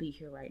still be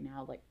here right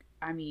now? Like,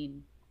 I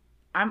mean,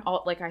 I'm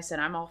all, like I said,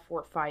 I'm all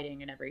for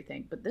fighting and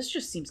everything, but this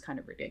just seems kind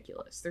of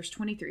ridiculous. There's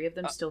 23 of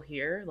them still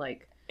here.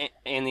 Like,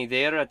 Annie,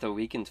 they're at a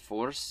weakened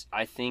force.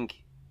 I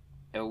think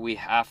we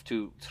have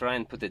to try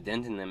and put a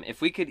dent in them.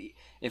 If we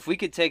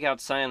could take out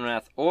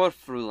Cyanrath or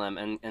Frulam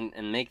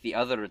and make the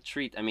other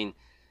retreat, I mean,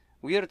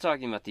 we are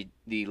talking about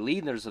the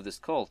leaders of this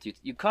cult.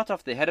 You cut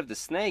off the head of the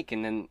snake,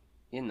 and then,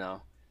 you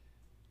know,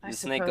 the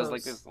snake goes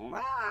like this.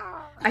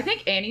 I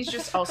think Annie's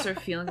just also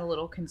feeling a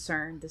little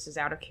concerned. This is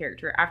out of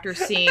character after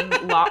seeing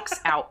Locke's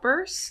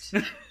outburst.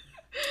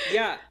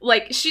 Yeah.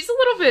 Like, she's a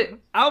little bit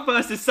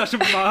Outburst is such a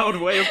mild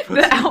way of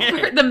putting the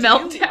outburst, it. the Do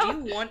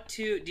meltdown.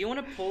 you want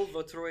to pull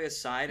Votroy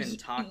aside and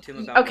talk to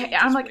him about? Okay, what you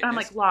I'm just like,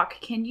 witnessed? Locke,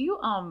 can you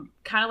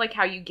kind of like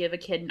how you give a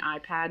kid an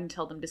iPad and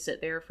tell them to sit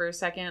there for a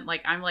second?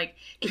 Like, I'm like,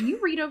 can you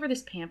read over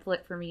this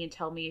pamphlet for me and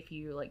tell me if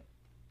you like,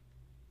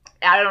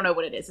 I don't know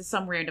what it is. It's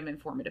some random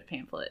informative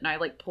pamphlet, and I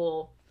like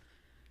pull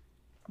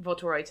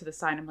Voltoroy to the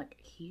side. I'm like,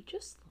 he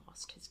just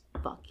lost his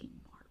fucking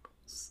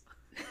marbles.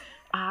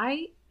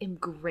 I am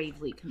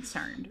gravely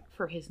concerned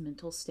for his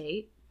mental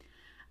state.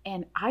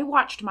 And I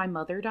watched my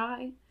mother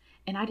die,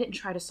 and I didn't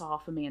try to saw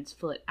off a man's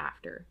foot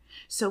after.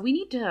 So we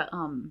need to,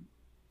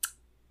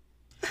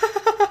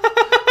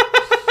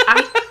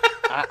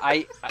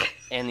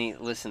 Annie,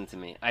 listen to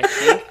me.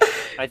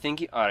 I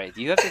think, all right,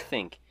 you have to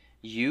think.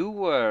 You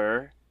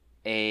were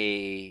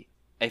a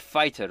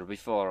fighter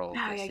before all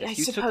I this. suppose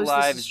You took this is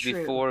lives true.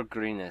 before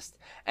Greenest.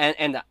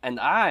 And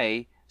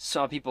I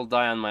saw people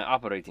die on my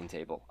operating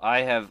table.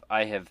 I have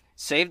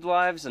saved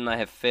lives, and I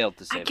have failed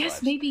to save lives. I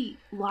guess maybe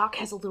Locke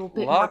has a little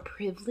bit more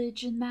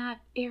privilege in that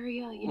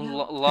area, you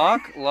know?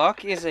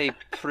 Locke is a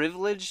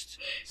privileged,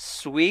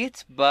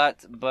 sweet,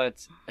 but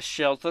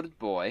sheltered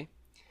boy,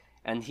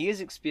 and he is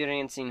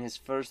experiencing his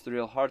first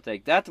real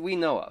heartache that we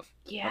know of.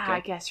 Yeah, okay? I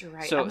guess you're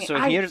right. So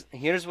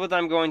here's what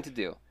I'm going to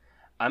do.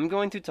 I'm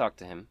going to talk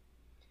to him,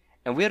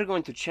 and we are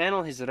going to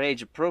channel his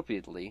rage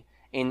appropriately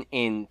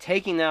in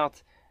taking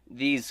out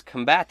these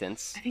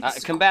combatants. I think this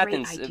is a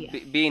Combatants great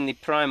idea. being the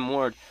prime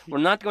word. We're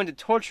not going to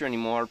torture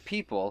anymore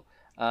people.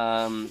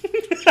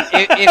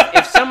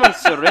 If someone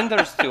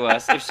surrenders to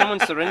us,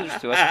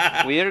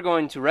 we are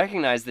going to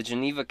recognize the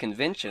Geneva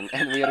Convention,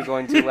 and we are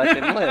going to let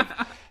them live.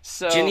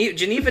 So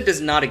Geneva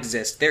does not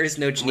exist. There is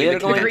no Geneva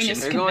Convention.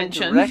 We're going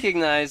to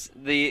recognize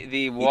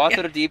the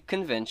Waterdeep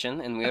Convention,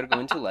 and we are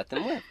going to let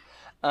them live.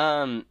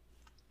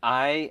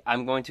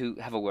 I'm going to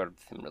have a word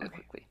with him really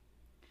quickly.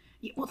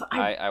 Yeah, well,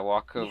 I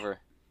walk over.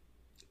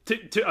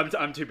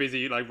 I'm too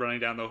busy like running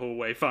down the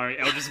hallway firing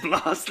Eldritch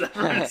Blast left,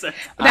 right, and center.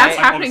 That's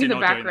I'm happening in obviously the not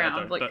doing that,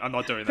 background, though. like- I'm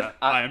not doing that.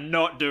 I am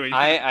not doing that.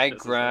 I This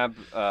is grab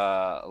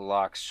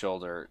Locke's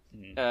shoulder.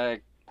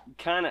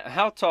 Kind of.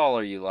 How tall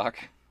are you, Locke?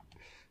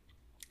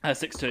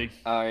 6'2".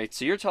 All right,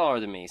 so you're taller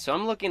than me. So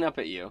I'm looking up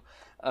at you,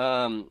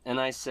 and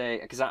I say,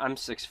 because I'm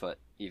 6 foot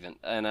even,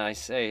 and I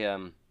say,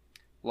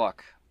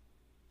 Locke,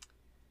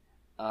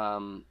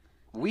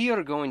 we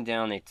are going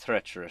down a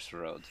treacherous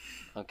road.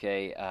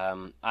 Okay,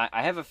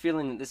 I have a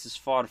feeling that this is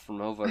far from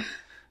over.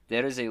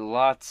 There is a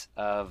lot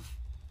of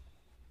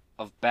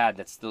bad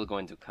that's still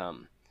going to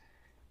come.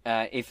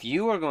 If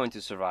you are going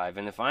to survive,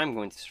 and if I'm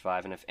going to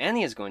survive, and if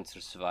Annie is going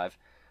to survive,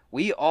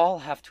 we all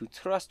have to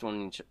trust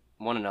one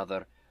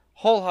another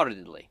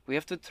wholeheartedly. We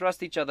have to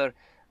trust each other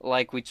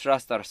like we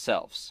trust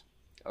ourselves.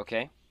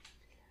 Okay?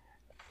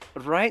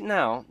 Right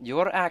now,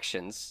 your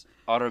actions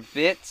are a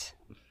bit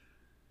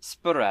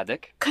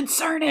sporadic.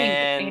 concerning!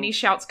 And- Annie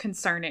shouts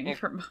concerning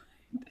from...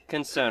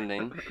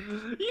 Concerning.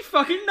 You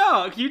fucking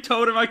knock! You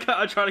told him I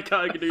tried to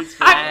cut a dude's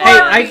foot.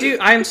 Hey,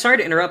 I'm sorry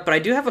to interrupt, but I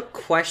do have a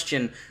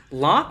question.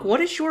 Locke,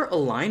 what is your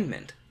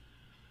alignment?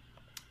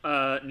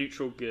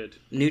 Neutral good.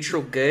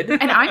 Neutral good?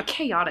 And I'm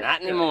chaotic.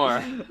 Not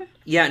anymore.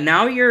 Yeah,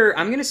 now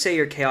I'm gonna say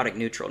you're chaotic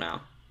neutral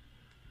now.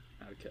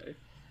 Okay.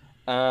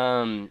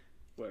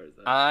 Where is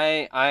that?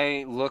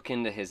 I look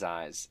into his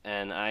eyes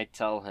and I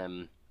tell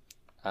him,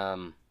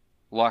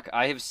 Locke,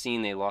 I have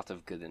seen a lot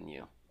of good in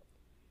you.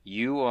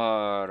 You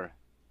are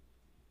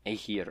a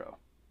hero.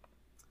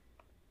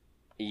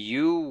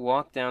 You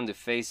walked down to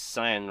face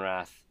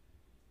Cyanrath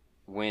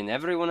when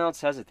everyone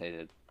else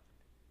hesitated,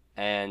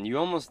 and you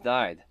almost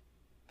died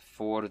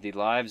for the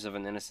lives of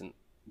an innocent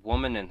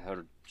woman and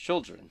her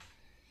children.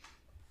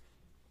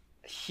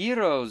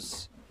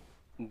 Heroes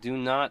do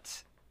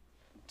not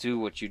do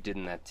what you did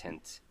in that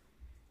tent.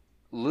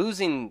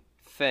 Losing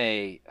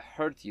Faye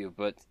hurt you,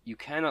 but you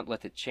cannot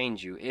let it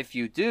change you. If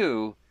you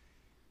do,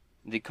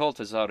 the cult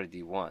has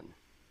already won.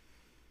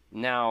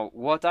 Now,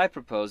 what I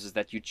propose is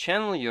that you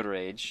channel your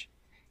rage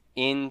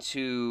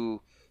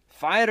into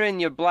firing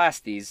your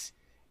blasties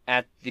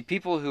at the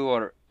people who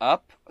are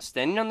up,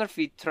 standing on their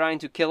feet, trying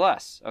to kill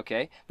us,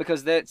 okay?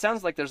 Because it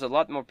sounds like there's a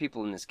lot more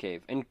people in this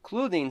cave,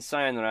 including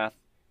Cyanrath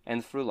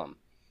and Frulam.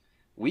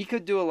 We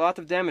could do a lot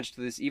of damage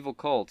to this evil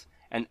cult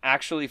and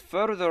actually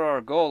further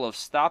our goal of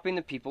stopping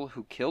the people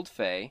who killed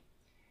Faye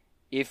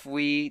if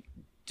we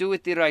do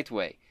it the right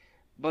way.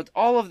 But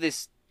all of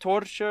this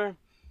torture,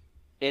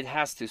 it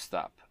has to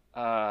stop.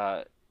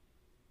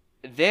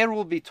 There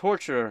will be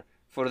torture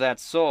for that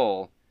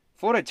soul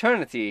for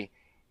eternity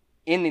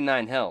in the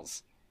Nine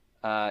Hells.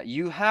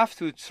 You have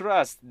to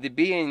trust the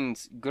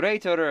beings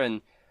greater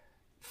and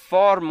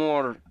far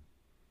more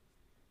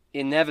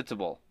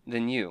inevitable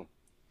than you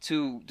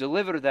to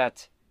deliver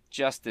that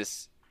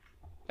justice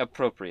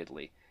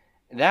appropriately.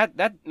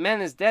 That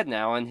man is dead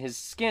now, and his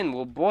skin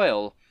will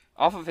boil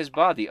off of his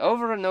body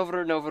over and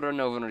over and over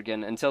and over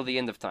again until the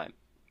end of time.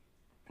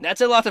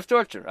 That's a lot of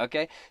torture,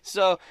 okay?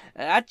 So,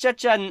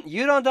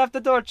 you don't have to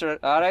torture,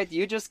 alright?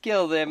 You just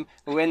kill them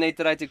when they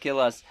try to kill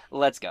us.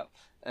 Let's go.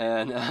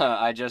 And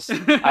I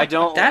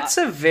don't... That's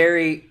a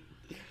very...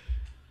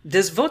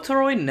 Does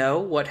Voltoroy know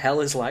what hell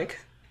is like?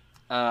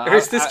 Or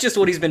is this just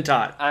what he's been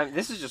taught?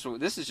 This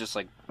is just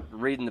like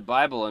reading the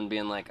Bible and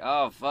being like,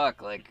 oh,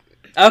 fuck, like...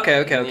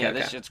 Okay.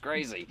 This shit's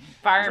crazy.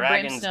 Fire and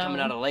Dragons brimstone. coming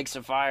out of lakes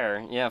of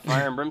fire. Yeah,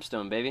 fire and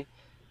brimstone, baby.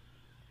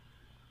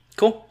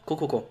 Cool.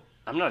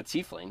 I'm not a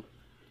tiefling.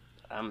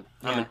 I'm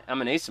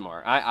an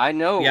ASMR. I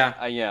know.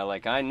 Yeah. Yeah.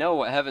 Like I know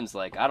what heaven's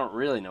like. I don't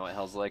really know what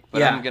hell's like. But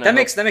yeah, I'm gonna. that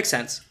makes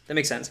sense. That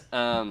makes sense.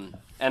 And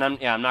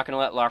I'm not gonna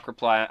let Locke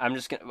reply. I'm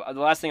just gonna. The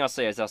last thing I'll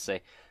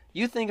say,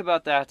 you think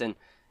about that, and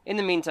in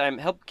the meantime,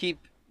 help keep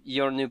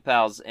your new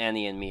pals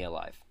Annie and me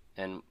alive.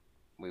 And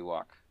we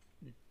walk.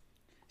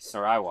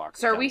 Or I walk.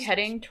 So are we downstairs.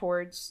 heading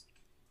towards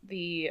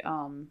the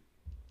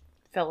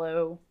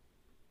fellow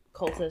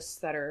cultists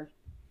that are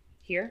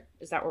here?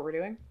 Is that what we're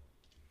doing?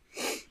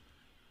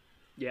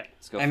 Yeah.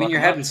 Let's go. I mean, you're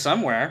heading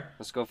somewhere.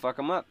 Let's go fuck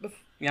them up.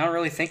 I don't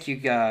really think you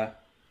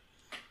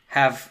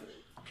have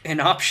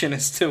an option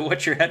as to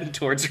what you're heading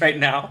towards right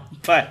now.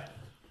 But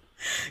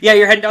yeah,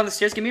 you're heading down the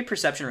stairs. Give me a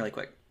perception really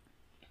quick.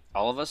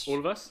 All of us. All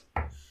of us?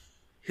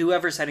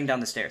 Whoever's heading down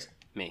the stairs.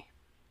 Me.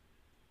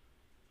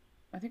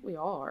 I think we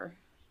all are.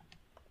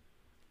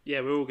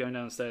 Yeah, we're all going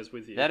downstairs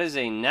with you. That is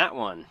a nat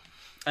 1.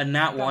 A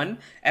nat 1.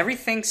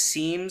 Everything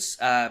seems,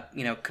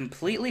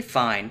 completely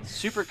fine.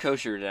 Super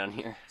kosher down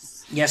here.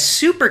 Yeah,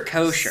 super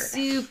kosher.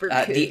 Super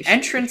The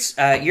entrance,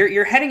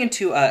 you're heading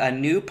into a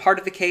new part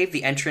of the cave.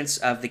 The entrance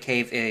of the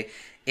cave, it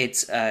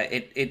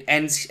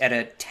ends at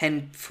a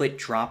 10-foot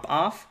drop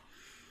off.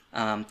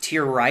 To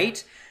your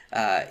right,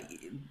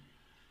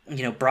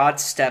 broad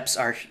steps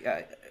are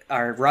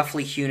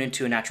roughly hewn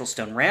into a natural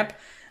stone ramp.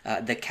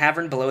 The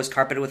cavern below is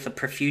carpeted with a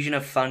profusion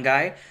of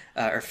fungi,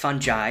 or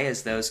fungi,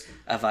 as those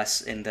of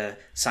us in the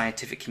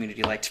scientific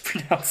community like to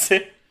pronounce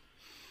it,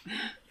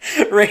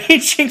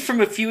 ranging from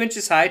a few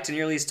inches high to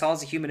nearly as tall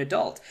as a human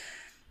adult.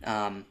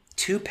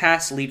 2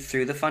 paths lead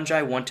through the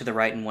fungi, one to the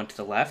right and one to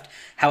the left.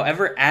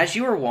 However, as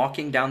you are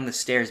walking down the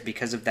stairs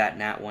because of that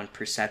nat 1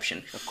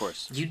 perception, Of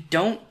course. you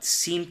don't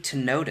seem to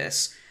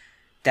notice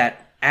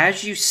that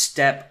as you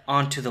step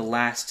onto the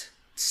last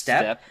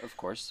step. Of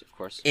course.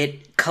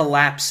 It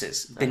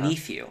collapses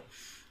beneath you,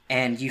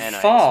 and you And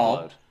fall.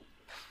 I explode.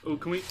 Oh,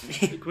 can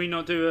we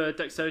not do a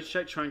dexterity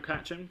check, try and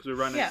catch him? Because we're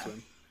right next to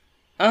him.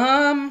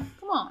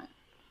 Come on.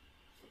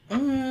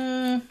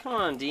 Come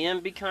on,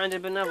 DM, be kind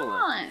and benevolent.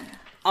 Come on.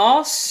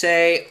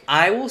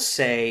 I will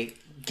say,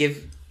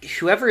 give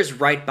whoever is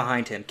right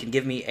behind him can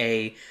give me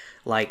a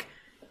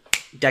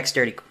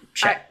dexterity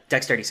check,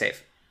 dexterity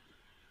save.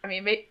 I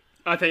mean,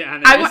 I think Anna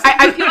is.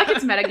 I feel like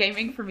it's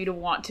metagaming for me to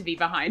want to be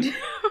behind.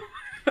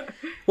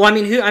 Well,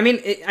 I mean,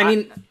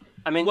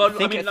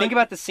 Think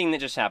about the scene that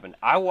just happened.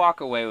 I walk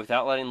away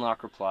without letting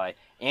Locke reply.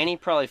 Annie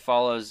probably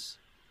follows,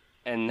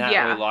 and that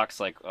way Locke's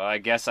like, oh, I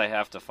guess I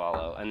have to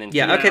follow. And then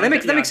yeah, okay, that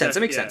makes sense.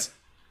 That makes yeah. sense.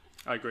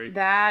 I agree.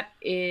 That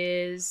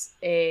is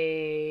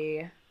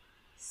a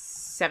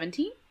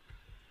 17.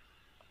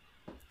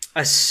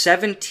 A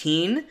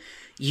 17.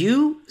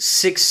 You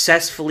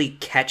successfully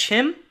catch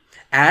him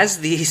as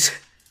these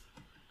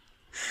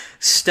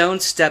stone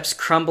steps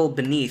crumble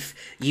beneath.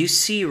 You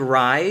see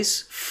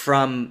rise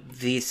from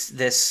this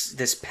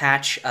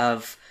patch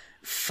of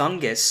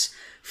fungus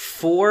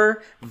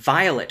 4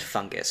 violet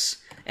fungus,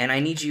 and I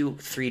need you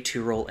 3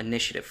 to roll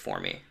initiative for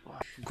me.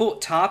 Cool.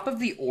 Top of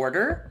the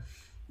order.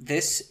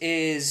 This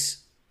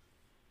is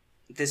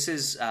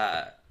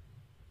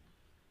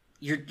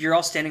you're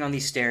all standing on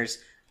these stairs.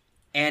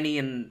 Annie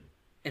and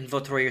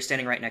Votroy are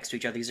standing right next to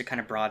each other. These are kind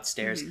of broad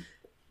stairs. Mm-hmm.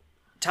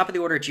 Top of the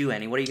order, it's you,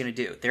 Annie. What are you going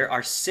to do? There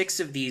are 6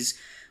 of these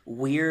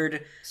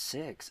weird...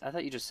 6? I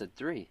thought you just said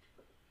 3.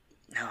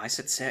 No, I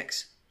said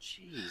 6.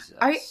 Jesus.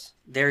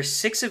 There are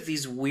 6 of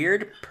these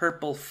weird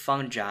purple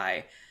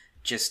fungi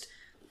just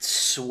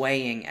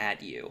swaying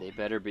at you. They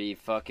better be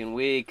fucking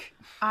weak.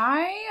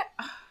 I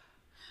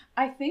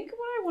think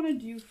what I want to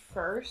do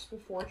first,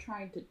 before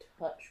trying to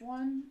touch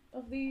one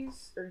of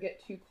these or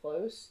get too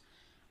close,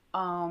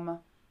 I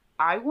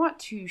want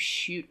to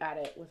shoot at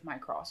it with my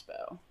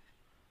crossbow.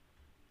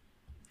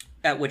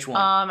 At which one?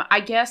 I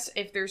guess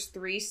if there's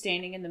 3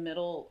 standing in the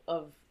middle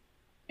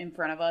in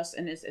front of us,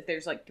 and if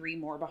there's 3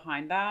 more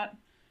behind that,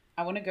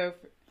 I want to go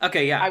for...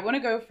 Okay, yeah. I want to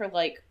go for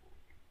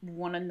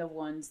one of the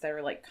ones that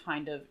are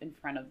kind of in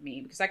front of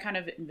me, because I kind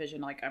of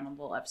envision I'm on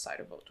the left side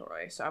of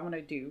Votroy, so I want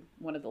to do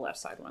one of the left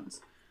side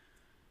ones.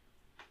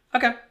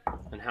 Okay.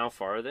 And how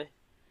far are they?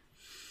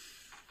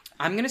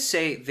 I'm gonna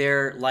say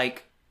they're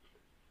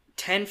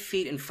 10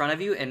 feet in front of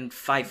you and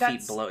 5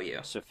 feet below you.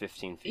 So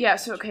 15 feet. Yeah,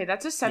 so okay,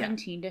 that's a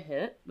 17 to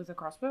hit with a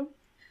crossbow.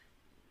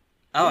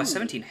 Oh, a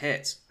 17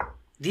 hits.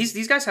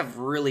 These guys have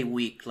really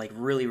weak,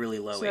 really, really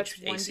low so that's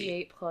AC.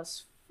 1d8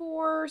 plus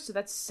 4, so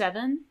that's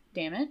 7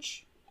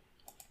 damage.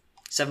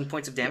 7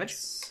 points of damage?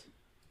 Yes.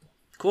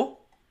 Cool.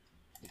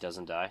 It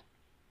doesn't die?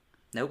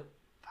 Nope.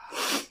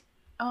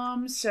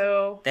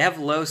 So... They have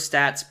low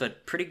stats,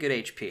 but pretty good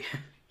HP.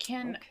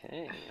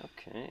 Okay.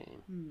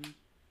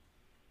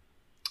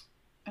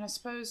 And I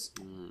suppose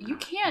you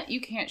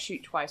can't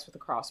shoot twice with a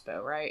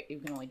crossbow, right? You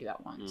can only do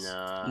that once.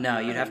 No,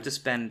 you'd have to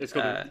spend.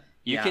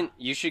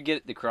 You should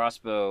get the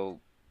crossbow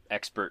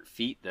expert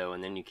feat though,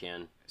 and then you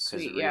can.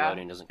 Sweet,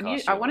 reloading doesn't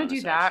cost you. I want to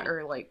do that, action.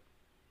 or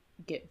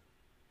get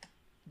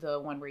the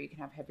one where you can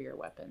have heavier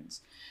weapons.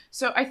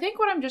 So I think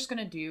what I'm just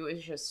gonna do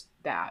is just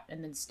that,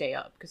 and then stay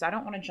up, because I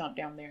don't want to jump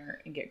down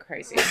there and get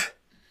crazy.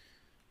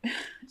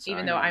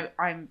 Even though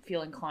I'm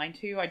feel inclined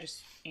to.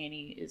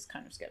 Annie is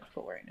kind of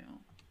skeptical right now.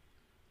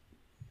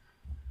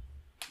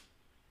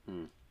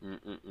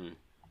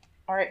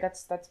 All right,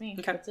 that's me.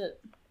 Okay. That's it.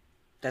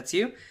 That's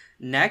you.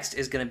 Next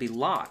is going to be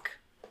Locke.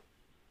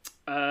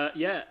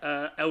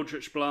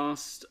 Eldritch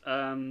Blast,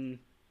 the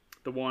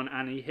one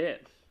Annie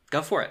hit.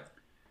 Go for it.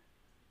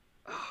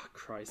 Oh,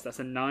 Christ, that's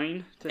a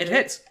 9 to It hit?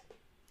 hits.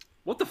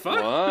 What the fuck?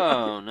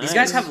 Whoa, nice. These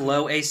guys have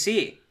low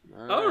AC.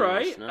 All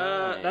right,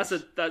 nice.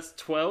 that's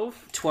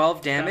 12.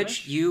 12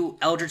 damage. You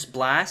Eldritch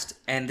Blast,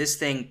 and this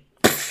thing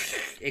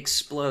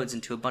explodes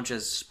into a bunch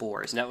of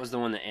spores. That was the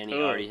one that Annie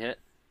already hit?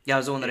 Yeah, it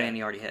was the one that Yeah.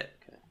 Annie already hit.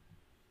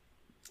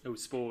 Oh,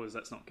 spores,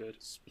 that's not good.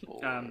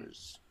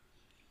 Spores.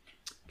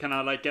 Can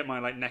I get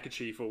my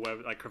neckerchief or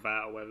whatever,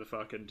 cravat or whatever the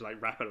fuck, and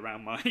wrap it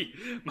around my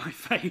my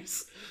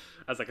face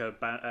as a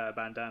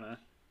bandana?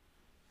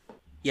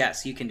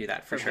 Yes, you can do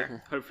that for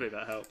sure. Hopefully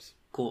that helps.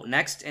 Cool.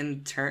 Next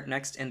in turn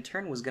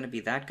was going to be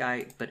that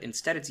guy, but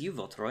instead it's you,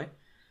 Voltroy.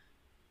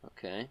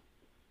 Okay.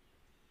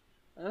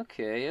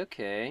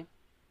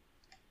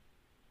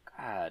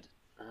 God.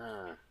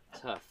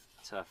 Tough.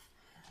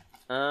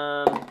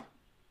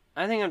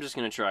 I think I'm just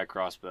going to try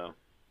crossbow.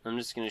 I'm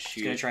just going to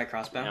shoot. Just going to try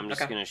crossbow? I'm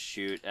just going to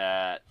shoot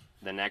at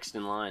the next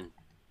in line.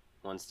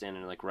 One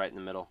standing right in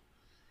the middle.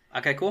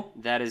 Okay, cool.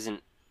 That is an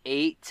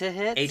 8 to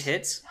hit. 8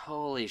 hits.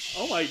 Holy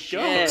shit. Oh my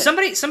god.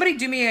 Somebody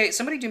do me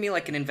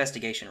an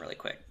investigation really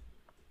quick.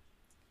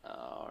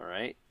 All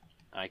right.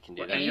 I can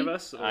do What, that. any of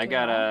us? I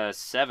got a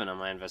 7 on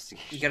my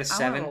investigation. You got a I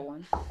 7. roll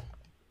one.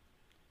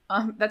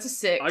 That's a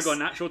 6. I got a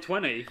natural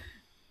 20.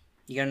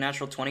 You got a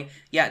natural 20.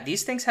 Yeah,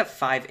 these things have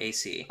 5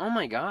 AC. Oh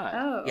my god.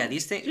 Oh. Yeah,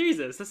 these things.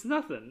 Jesus, that's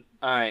nothing.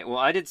 All right. Well,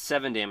 I did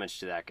 7 damage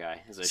to that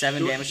guy. As I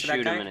 7 damage to that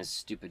shoot guy? him in his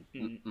stupid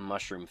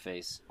mushroom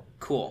face.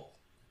 Cool.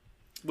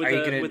 With Are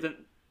you gonna- with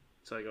an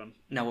Sorry, go on.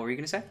 No, what were you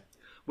gonna say?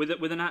 With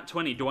a nat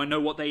 20, do I know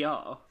what they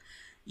are?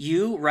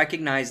 You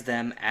recognize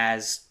them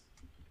as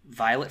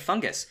violet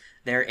fungus.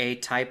 They're a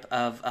type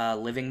of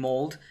living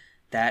mold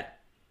that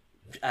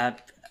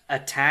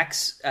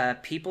attacks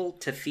people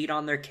to feed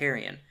on their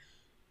carrion.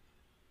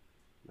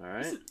 All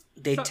right.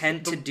 They So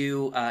tend the- to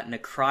do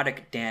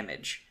necrotic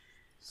damage.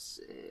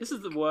 This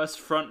is the worst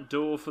front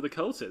door for the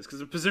cultists,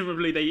 because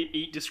presumably they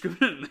eat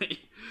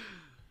discriminately.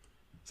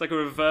 It's like a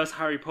reverse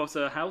Harry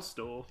Potter house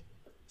door.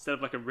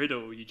 Instead of a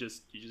riddle, you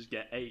just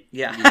get 8.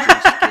 Yeah. You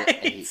just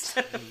get 8.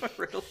 Instead of a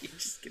riddle, you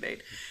just get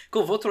 8.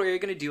 Cool. Voltor, are you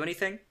going to do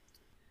anything?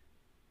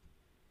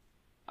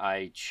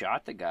 I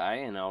shot the guy,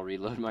 and I'll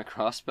reload my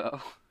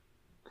crossbow.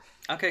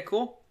 Okay,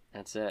 cool.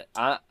 That's it.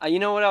 You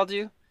know what I'll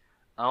do?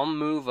 I'll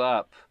move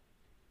up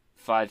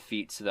 5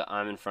 feet so that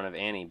I'm in front of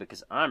Annie,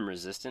 because I'm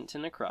resistant to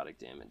necrotic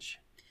damage.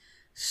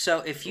 So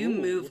if you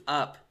move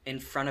up in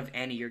front of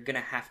Annie, you're going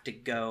to have to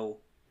go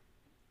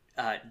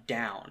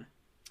down.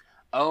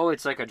 Oh,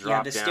 it's like a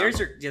drop The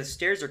down.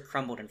 stairs are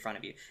crumbled in front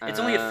of you. It's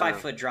only a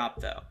 5-foot drop,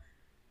 though.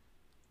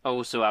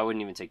 Oh, so I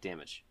wouldn't even take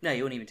damage. No,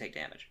 you wouldn't even take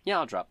damage. Yeah,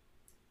 I'll drop.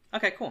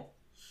 Okay, cool.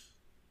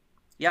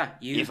 Yeah,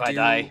 I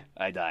die,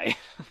 I die.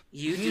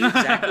 You do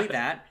exactly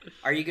that.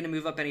 Are you going to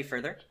move up any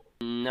further?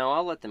 No,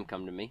 I'll let them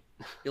come to me.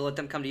 You'll let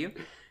them come to you?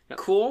 Yep.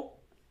 Cool.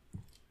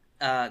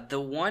 The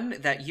one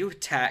that you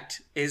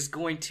attacked is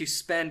going to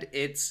spend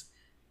its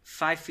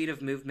 5 feet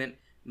of movement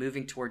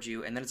moving towards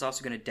you, and then it's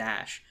also going to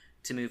dash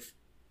to move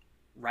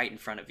right in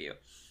front of you.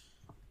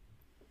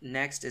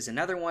 Next is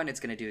another one. It's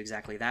going to do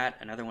exactly that.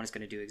 Another one is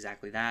going to do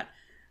exactly that.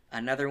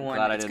 Another one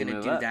Glad I is didn't going to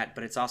move do up. that,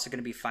 but it's also going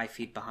to be 5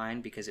 feet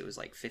behind because it was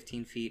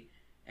 15 feet.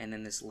 And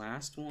then this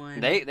last one...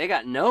 They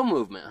got no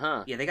movement,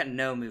 huh? Yeah, they got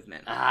no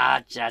movement.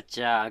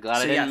 Cha-cha. Glad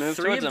I didn't move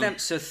towards them.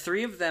 So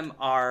 3 of them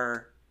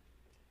are...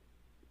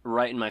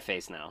 Right in my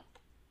face now.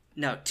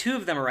 No, 2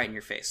 of them are right in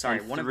your face. Sorry,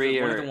 And one of three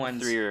the are-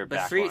 ones... 3 are but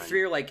back three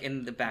line. are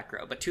in the back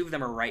row, but 2 of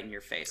them are right in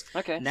your face.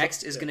 Okay.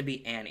 Next is going to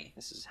be Annie.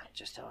 This is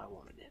just how I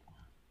wanted it.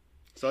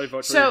 Sorry,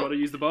 Votra, So- you've got to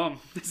use the bomb.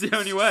 It's the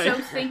only way.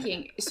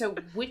 So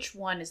which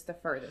one is the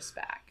furthest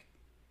back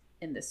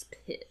in this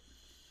pit?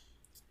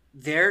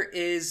 There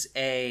is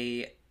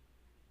a...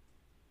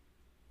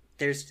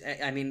 There's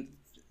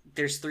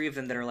 3 of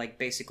them that are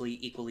basically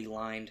equally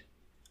lined.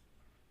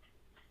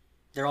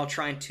 They're all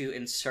trying to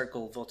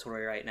encircle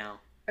Voltoroy right now.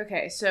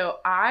 Okay, so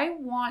I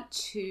want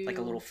to... Like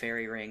a little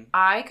fairy ring.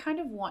 I kind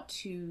of want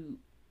to...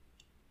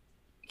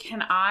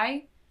 Can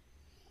I...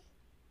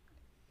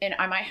 And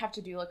I might have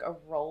to do a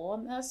roll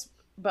on this,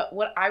 but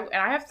I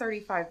have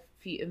 35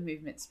 feet of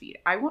movement speed.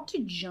 I want to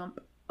jump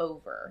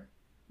over,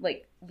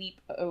 leap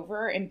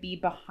over and be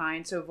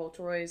behind. So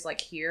Voltoroy is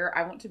here.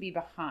 I want to be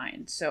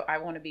behind. So I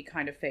want to be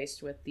kind of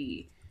faced with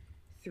the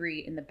 3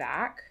 in the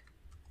back.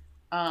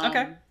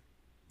 Okay.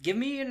 Give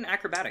me an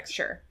acrobatics.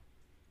 Sure.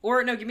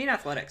 Or, no, give me an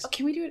athletics. Oh,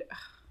 can we do it?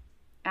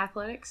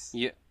 Athletics? Do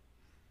you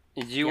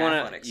Yeah, want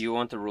athletics. You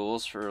want the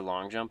rules for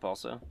long jump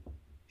also?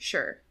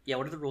 Sure. Yeah,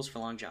 what are the rules for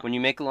long jump? When you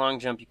make a long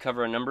jump, you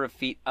cover a number of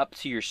feet up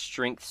to your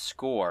strength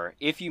score.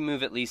 If you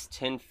move at least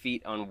 10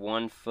 feet on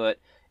one foot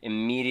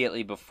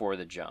immediately before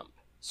the jump.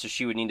 So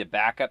she would need to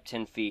back up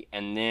 10 feet,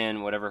 and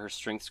then whatever her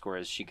strength score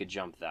is, she could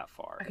jump that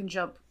far. I can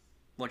jump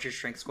What's your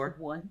strength score?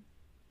 1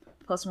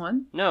 +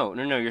 1. No,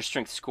 your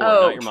strength score,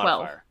 Oh, not your 12.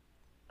 modifier.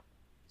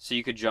 So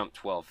you could jump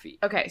 12 feet.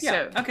 Okay,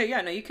 Yeah. so Okay.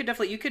 Yeah. No, you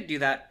could do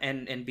that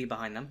and be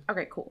behind them.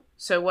 okay, cool.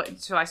 So what?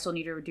 So I still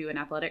need to do an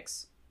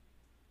athletics.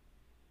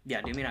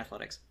 Yeah. Do me in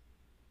athletics.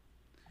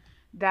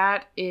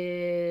 That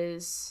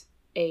is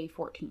a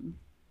 14.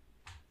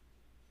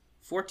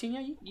 14.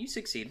 Yeah. You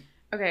succeed.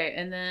 Okay,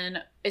 and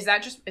then is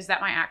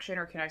that my action,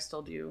 or can I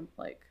still do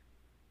like?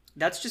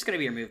 That's just gonna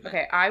be your movement.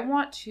 Okay, I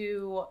want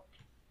to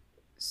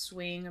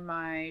swing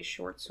my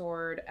short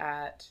sword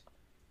at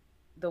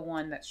the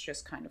one that's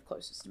just kind of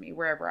closest to me,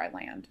 wherever I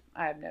land.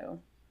 I have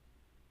no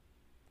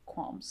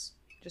qualms.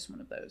 Just one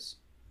of those.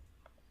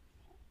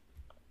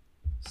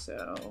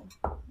 So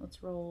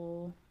let's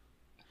roll.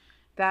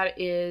 That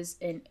is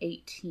an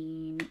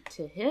 18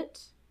 to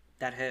hit.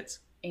 That hits.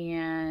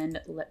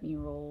 And let me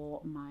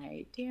roll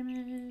my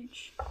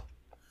damage.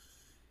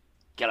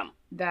 Get him.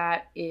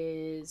 That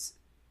is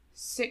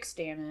 6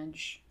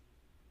 damage.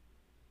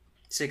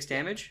 6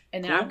 damage.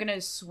 And then Cool. I'm going to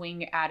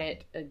swing at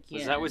it again.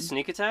 Is that with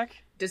sneak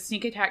attack? Does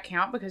sneak attack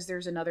count? Because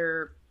there's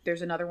another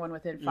one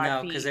within 5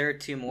 No, feet. because there are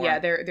 2 more. Yeah,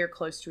 they're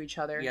close to each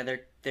other. Yeah,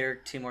 there are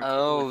 2 more people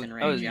Oh, within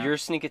range. Yeah. your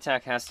sneak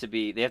attack they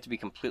have to be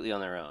completely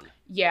on their own.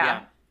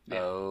 Yeah. Yeah.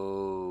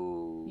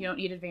 Oh. You don't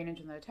need advantage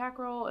in the attack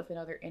roll if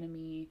another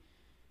enemy.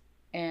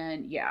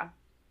 And yeah.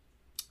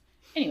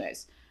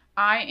 Anyways,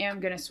 I am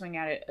going to swing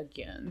at it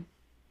again.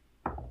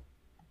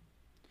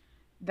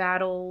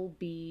 That'll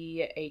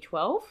be a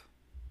 12.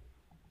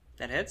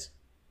 That hits.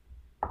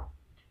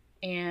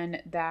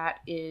 And that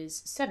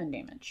is 7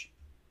 damage.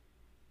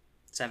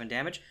 7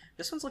 damage.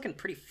 This one's looking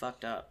pretty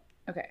fucked up.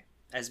 Okay.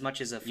 As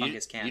much as a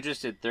fungus can. You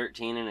just did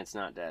 13 and it's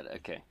not dead.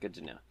 Okay, good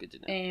to know. Good to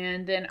know.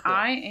 And then Cool.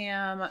 I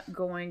am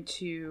going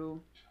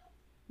to,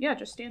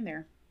 just stand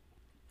there.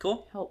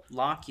 Cool. Help.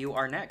 Locke, you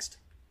are next.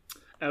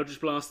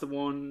 Eldritch Blast, the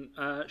one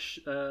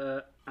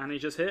Annie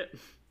just hit.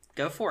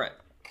 Go for it.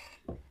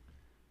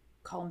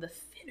 Call him the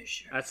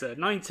finisher. That's a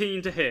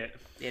 19 to hit,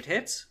 It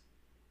hits.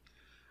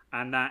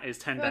 and that is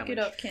 10 Fuck damage. it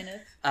up,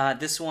 Kenneth.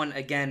 This one,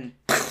 again,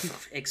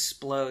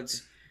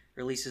 explodes,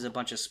 releases a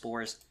bunch of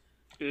spores.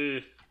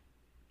 Ugh.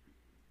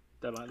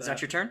 Don't like Is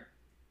that your turn?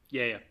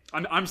 Yeah.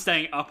 I'm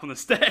staying up on the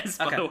stairs,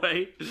 by Okay. the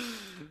way.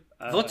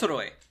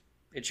 Votoroy,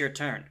 it's your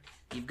turn.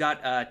 You've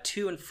got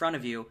 2 in front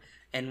of you,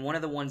 and one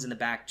of the ones in the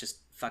back just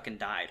fucking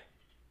died.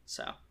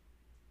 So,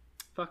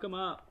 Fuck them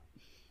up.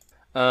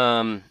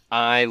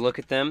 I look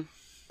at them,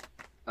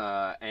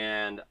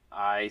 and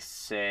I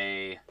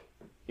say,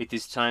 "It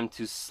is time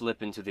to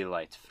slip into the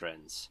light,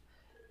 friends."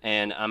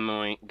 And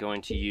I'm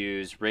going to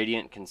use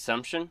Radiant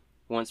Consumption.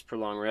 Once per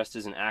long rest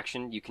is an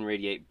action, you can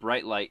radiate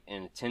bright light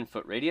in a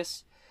 10-foot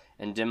radius,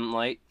 and dim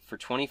light for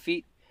 20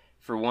 feet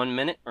for 1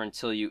 minute, or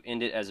until you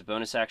end it as a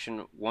bonus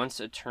action. Once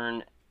a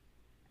turn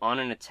on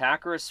an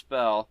attack or a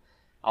spell,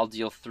 I'll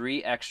deal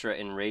 3 extra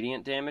in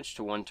radiant damage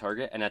to one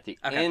target, and at the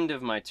end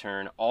of my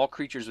turn, all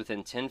creatures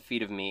within 10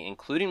 feet of me,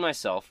 including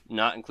myself,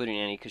 not including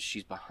Annie because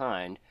she's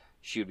behind,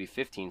 she would be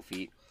 15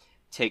 feet,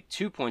 take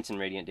 2 points in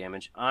radiant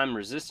damage. I'm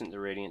resistant to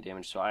radiant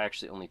damage, so I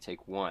actually only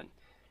take 1.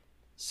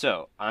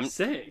 So,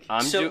 Sick.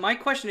 my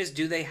question is,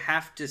 do they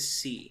have to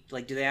see?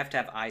 Like, do they have to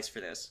have eyes for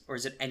this? Or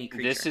is it any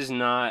creature?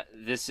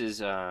 This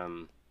is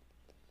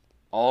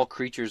all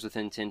creatures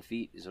within 10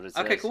 feet is what it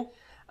says. Okay, cool.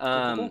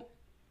 Cool.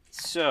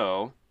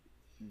 So,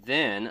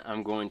 then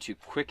I'm going to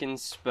quicken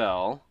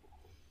spell.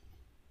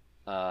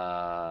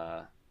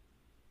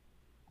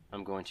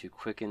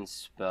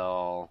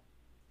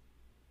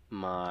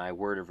 My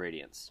Word of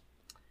Radiance.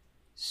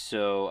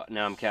 So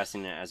now I'm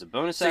casting it as a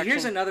bonus action. So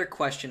here's another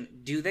question.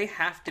 Do they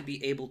have to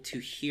be able to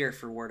hear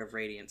for Word of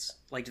Radiance?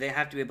 Like, do they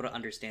have to be able to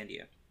understand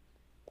you?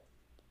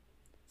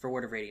 For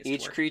Word of Radiance to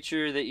Each work?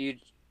 creature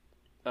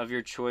of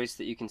your choice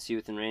that you can see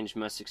within range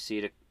must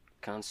succeed a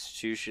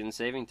Constitution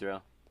saving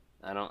throw.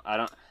 I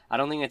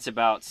don't think it's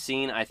about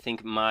seeing. I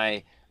think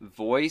my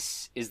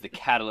voice is the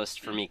catalyst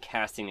for me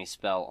casting a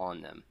spell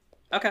on them.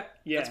 Okay,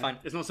 Yeah, that's fine.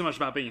 It's not so much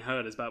about being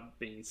heard, it's about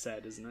being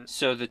said, isn't it?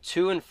 So the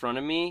 2 in front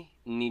of me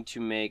need to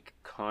make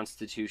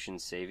Constitution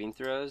saving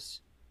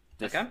throws.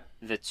 Okay.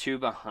 The 2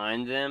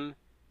 behind them,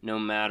 no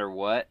matter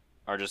what,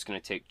 are just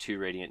going to take 2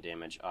 radiant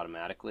damage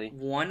automatically.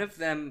 One of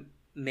them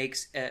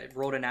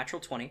rolled a natural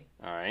 20.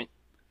 All right.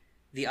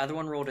 The other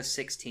one rolled a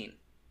 16.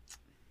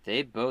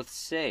 They both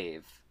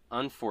save.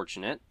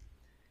 Unfortunate.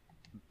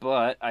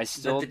 But I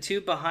still... But the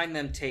 2 behind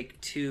them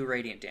take 2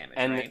 radiant damage,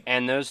 right?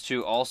 And those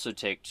 2 also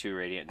take 2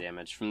 radiant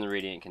damage from the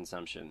radiant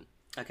consumption.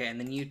 Okay, and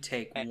then you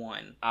take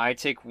 1. I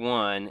take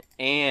 1,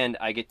 and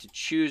I get to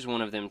choose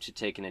one of them to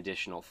take an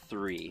additional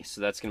 3.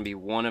 So that's going to be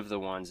one of the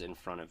ones in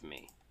front of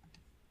me.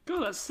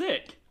 God, that's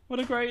sick.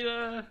 What a great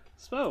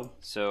spell.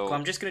 So Well,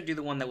 I'm just going to do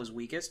the one that was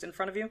weakest in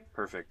front of you.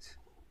 perfect.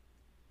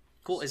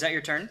 Cool, is that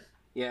your turn?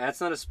 Yeah, that's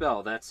not a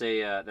spell. That's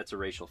a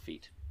racial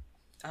feat.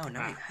 Oh,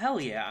 no,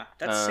 hell yeah.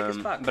 That's sick as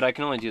fuck. But I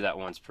can only do that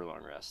once per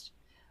long rest.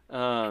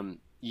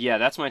 Yeah,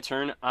 that's my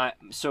turn.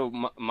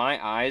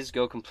 My eyes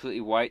go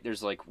completely white.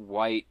 There's like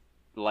white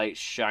light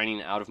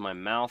shining out of my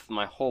mouth.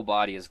 My whole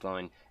body is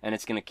glowing, and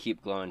it's going to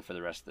keep glowing for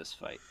the rest of this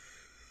fight.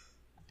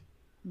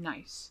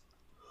 Nice.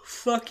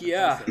 Fuck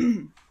yeah.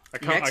 I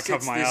Next, cover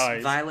it's my this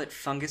eyes. violet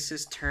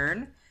fungus's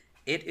turn.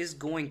 It is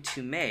going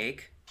to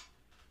make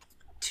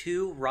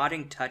 2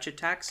 rotting touch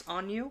attacks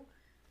on you.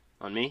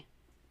 On me?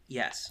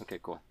 Yes. Okay,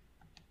 cool.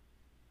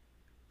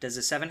 Does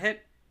a 7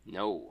 hit?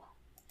 No.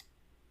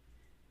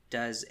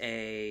 Does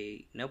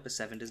a... Nope, a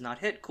 7 does not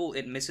hit. Cool,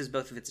 it misses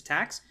both of its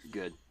attacks.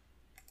 Good.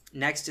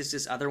 Next is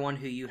this other one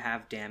who you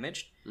have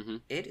damaged. Mm-hmm.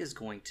 It is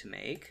going to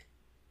make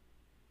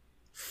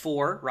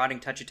 4 rotting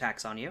touch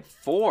attacks on you.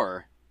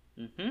 4.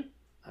 Mm-hmm.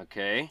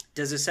 Okay.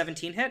 Does a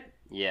 17 hit?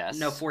 Yes.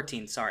 No,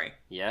 14, sorry.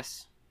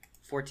 Yes.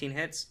 14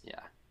 hits? Yeah.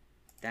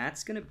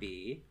 That's going to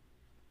be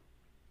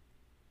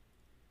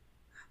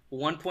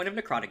 1 point of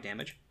necrotic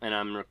damage. And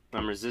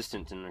I'm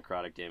resistant to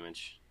necrotic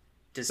damage.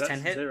 Does That's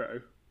 10 hit?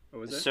 0. Or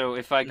was it? So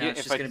if I No, get it's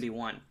if just I going to be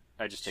 1.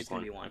 I just It's take just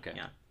going one. to be 1,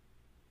 Okay.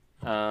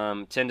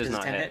 yeah. 10 does Does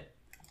not 10 hit.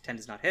 10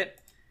 does not hit.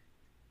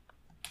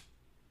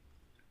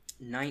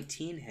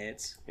 19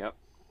 hits. Yep.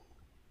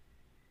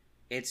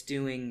 It's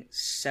doing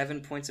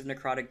 7 points of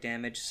necrotic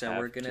damage, so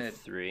we're Half to gonna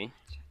 3.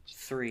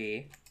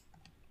 3.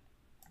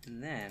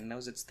 And then that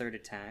was its 3rd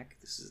attack.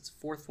 This is its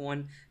 4th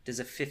one. Does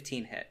a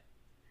 15 hit?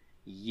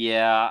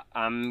 Yeah,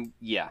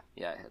 yeah,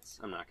 it hits.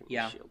 I'm not gonna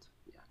Yeah. shield.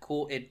 Yeah.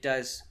 Cool. It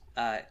does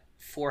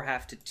 4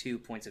 half to 2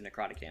 points of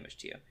necrotic damage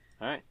to you.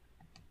 All right.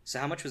 So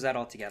how much was that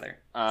altogether?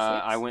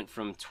 I went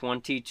from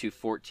 20 to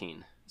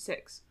 14,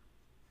 6.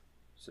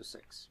 so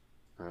 6.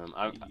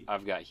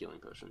 I've got healing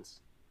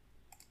potions.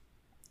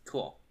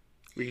 Cool.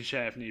 We can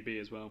share if need be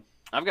as well.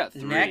 I've got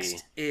 3.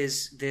 Next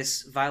is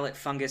this violet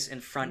fungus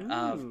in front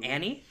of Ooh.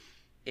 Annie.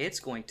 It's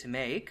going to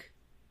make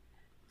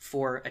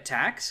 4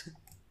 attacks.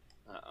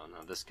 Oh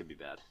no, this could be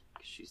bad.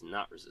 'Cause she's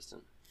not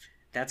resistant.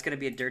 That's going to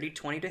be a dirty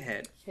 20 to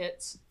hit.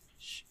 Hits.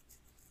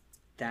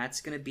 That's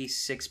going to be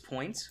 6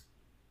 points.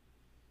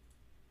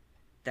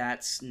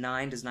 That's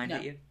 9. Does 9 hit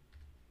No. you?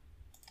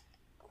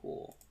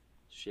 Cool.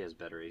 She has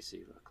better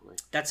AC, luckily.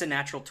 That's a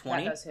natural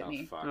 20. That does hit Oh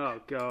me. fuck.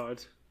 Oh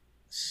god.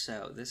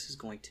 So this is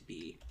going to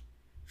be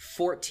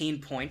 14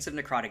 points of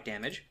necrotic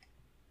damage.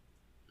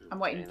 I'm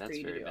waiting Okay, for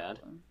you to very do bad. all of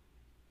them.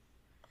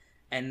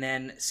 And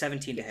then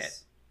 17 to hit.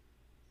 Yes. I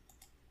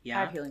Yeah.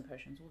 have healing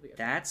potions. We'll be okay.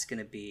 That's going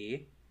to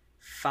be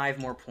 5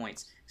 more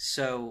points.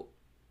 So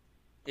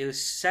it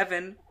was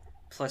 7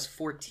 plus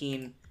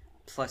 14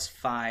 plus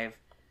 5.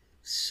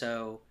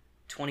 So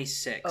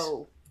 26.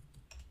 Oh,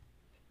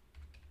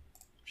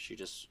 She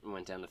just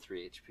went down to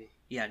 3 HP.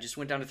 Yeah, just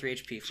went down to 3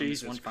 HP from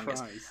Jesus this one fungus.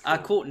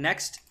 Christ. Cool.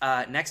 Next,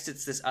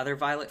 it's this other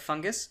violet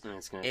fungus. And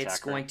it's gonna attack It's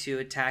going to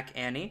attack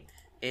Annie.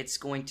 It's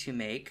going to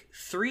make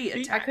 3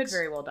 attacks. I could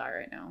very well die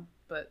right now,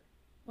 but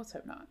let's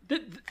hope not.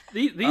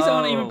 These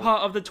aren't even Oh.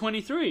 part of the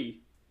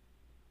 23.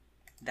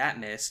 That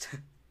missed.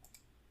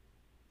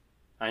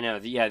 I know.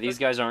 Yeah, these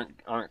guys aren't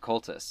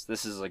cultists.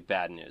 This is like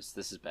bad news.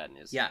 This is bad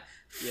news. Yeah.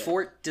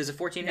 Yeah. Does a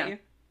 14 hit No. you?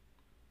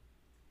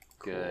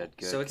 Good.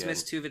 So it's good.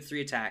 missed 2 of its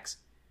 3 attacks.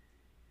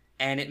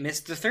 And it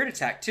missed the 3rd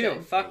attack, too.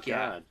 Good. Fuck Thank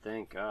yeah. God.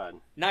 Thank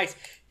God. Nice.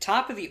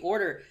 Top of the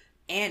order,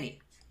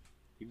 Annie.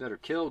 You better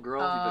kill,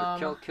 girl.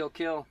 You better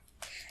kill.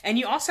 And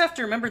you also have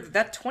to remember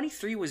that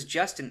 23 was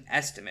just an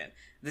estimate.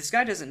 This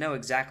guy doesn't know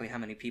exactly how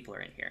many people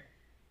are in here.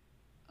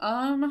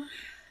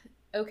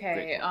 Okay.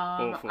 Great point.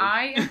 Awful.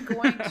 I am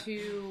going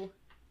to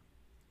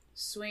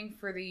swing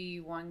for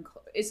the one.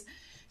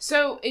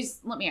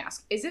 Let me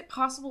ask: is it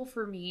possible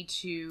for me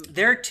to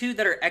There are 2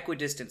 that are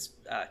equidistant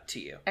to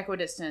you.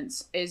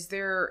 equidistance? Is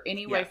there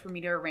any way Yeah. for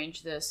me to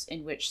arrange this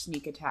in which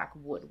sneak attack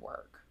would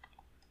work?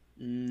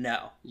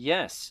 No.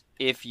 Yes.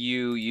 If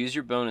you use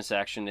your bonus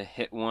action to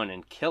hit one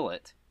and kill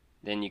it,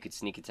 then you could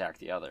sneak attack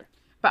the other.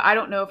 But I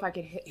don't know if I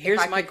could hit. Here's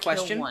if I my could kill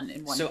question. One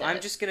in one So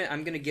hit.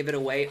 I'm gonna give it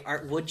away.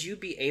 Would you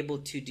be able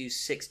to do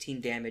 16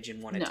 damage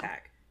in one No.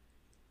 attack?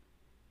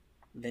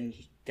 Then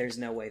there's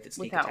no way that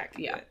sneak Without- attack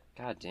can yeah. do it.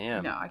 God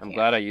damn. No, I I'm can't.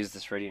 glad I used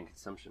this radiant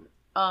consumption.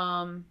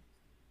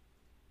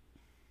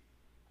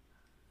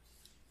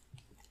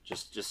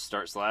 Just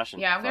start slashing.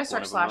 Yeah, I'm gonna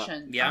Fuck start one of 'em up.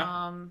 slashing.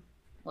 Yeah.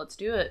 Let's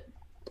do it.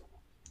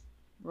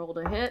 Roll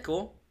to hit.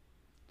 Cool.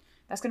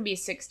 That's gonna be a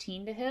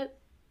 16 to hit.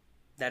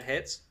 That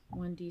hits.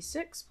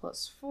 1d6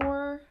 plus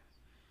 4.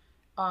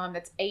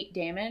 That's 8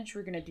 damage.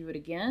 We're gonna do it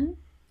again.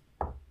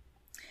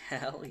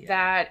 Hell yeah.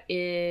 That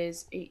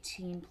is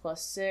 18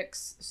 plus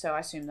 6, so I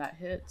assume that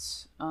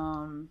hits.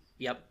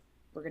 Yep.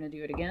 We're gonna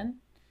do it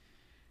again.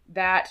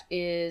 That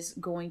is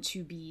going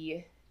to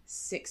be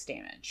 6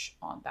 damage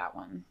on that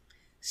one.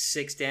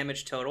 6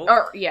 damage total.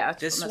 Or yeah,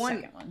 This on the one-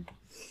 second one.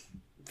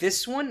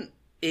 This one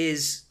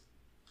is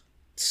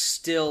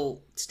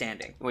still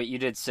standing. Wait, you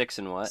did 6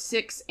 and what?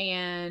 6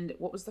 and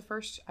what was the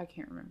first? I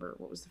can't remember.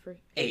 What was the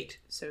first? 8.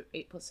 So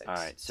 8 plus 6. All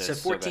right, So it's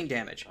still 14 got-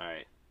 damage. All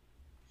right.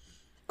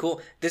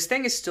 Cool. This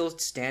thing is still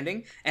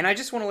standing, and I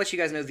just want to let you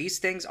guys know these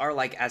things are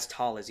like as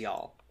tall as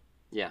y'all.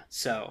 Yeah.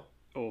 So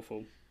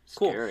Awful.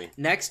 cool. Scary.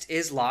 Next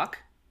is Locke.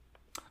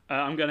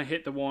 I'm gonna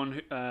hit the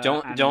one.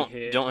 Don't Annie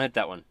hit. hit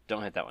that one.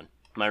 Don't hit that one.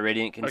 My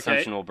radiant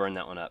consumption will burn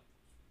that one up.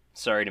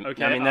 Sorry to.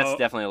 Okay, I mean that's I'll-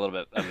 definitely a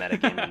little bit of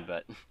metagaming,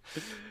 but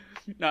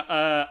No,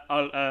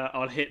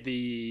 I'll hit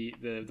the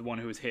one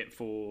who was hit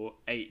for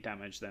 8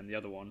 damage. Then the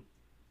other one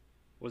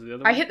was it the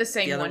other one? I hit the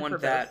same The other one one for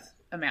that both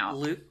amount.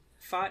 Luke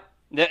fought.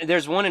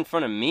 There's one in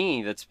front of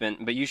me that's been,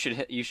 but you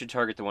should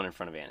target the one in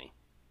front of Annie.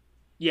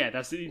 Yeah,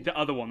 that's the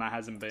other one that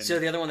hasn't been. So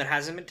the other one that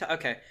hasn't been.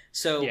 Okay,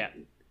 so Yeah.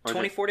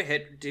 24 to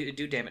hit.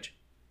 Do damage.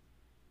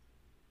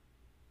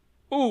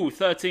 Ooh,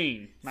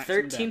 13.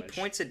 Maximum 13 damage.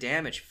 points of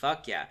damage.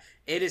 Fuck yeah.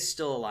 It is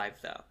still alive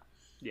though.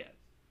 Yeah.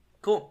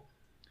 Cool.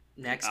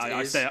 Next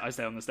I is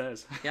stay on the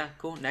stairs. yeah.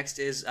 Cool. Next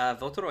is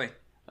Voltoroy.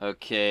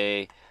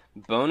 Okay,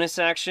 bonus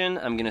action.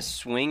 I'm gonna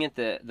swing at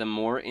the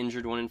more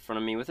injured one in front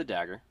of me with a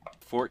dagger.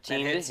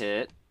 14 That to hits.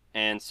 hit,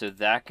 and so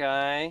that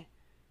guy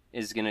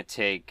is gonna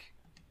take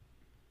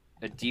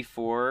a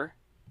D4,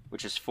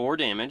 which is 4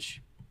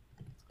 damage,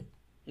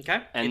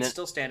 Okay. And it's then-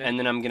 still standing. and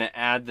then I'm gonna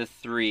add the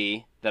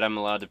 3 that I'm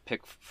allowed to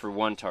pick for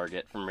one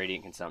target from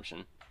radiant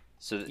consumption.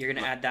 So that You're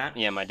gonna add that.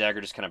 Yeah, my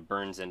dagger just kind of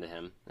burns into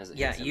him as it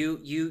Yeah. hits him.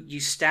 You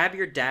stab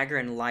your dagger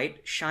and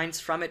light shines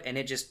from it and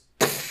it just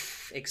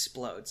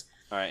explodes.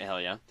 All right, hell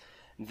yeah.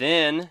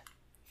 Then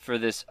for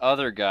this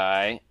other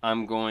guy,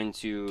 I'm going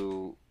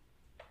to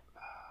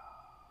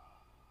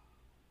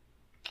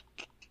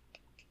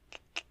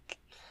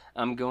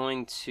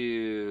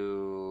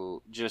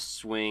just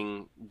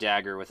swing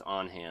dagger with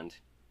on hand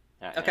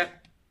at Okay. him.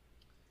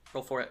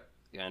 Roll for it.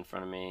 Guy in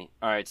front of me.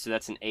 All right, so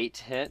that's an 8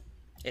 to hit,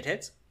 It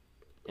hits.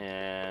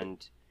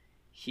 and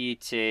he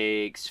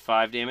takes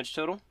 5 damage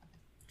total.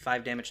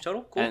 5 damage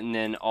total. Cool. And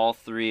then all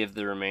 3 of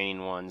the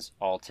remaining ones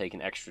all take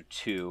an extra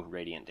 2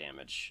 radiant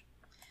damage.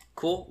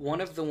 Cool.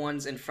 One of the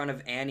ones in front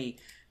of Annie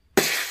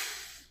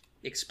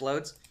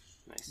explodes.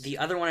 Nice. The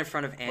other one in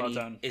front of Annie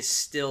done. is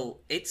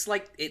still. It's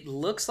like it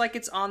looks like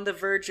it's on the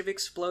verge of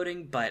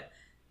exploding, but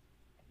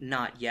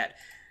not yet.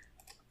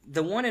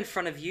 The one in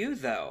front of you,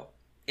 though,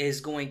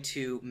 is going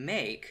to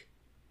make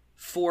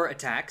 4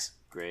 attacks.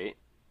 Great.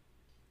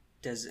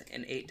 Does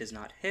an 8 does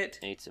not hit?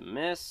 8's a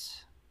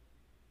miss.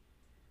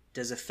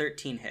 Does a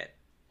 13 hit?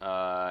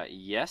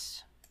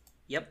 Yes.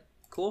 Yep.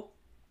 Cool.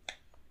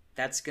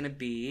 That's gonna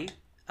be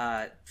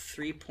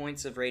 3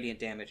 points of radiant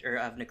damage or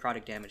of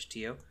necrotic damage to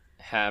you.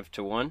 Half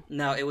to 1.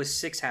 No, it was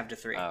 6 half to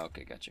 3. Oh,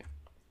 okay, gotcha.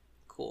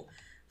 Cool.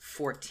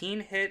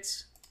 14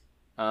 hits.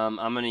 I'm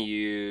gonna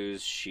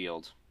use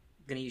shield,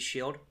 Gonna use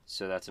shield.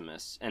 so that's a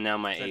miss. And now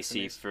my That's a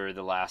AC miss. for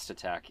the last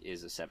attack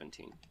is a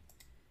 17.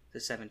 The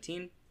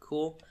 17.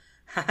 Cool.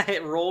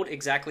 It rolled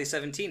exactly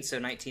 17, so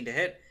 19 to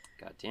hit.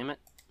 God damn it.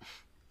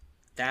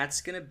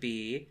 That's gonna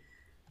be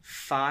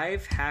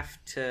 5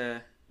 half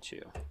to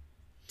 2.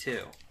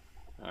 2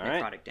 All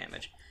right. necrotic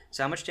damage.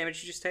 So how much damage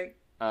did you just take?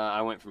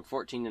 I went from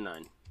 14 to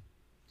 9.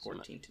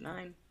 14 to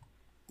 9.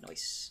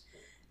 Nice.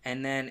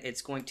 And then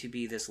it's going to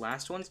be this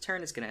last one's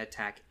turn. It's going to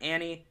attack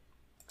Annie.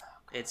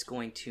 It's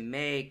going to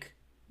make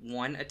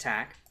 1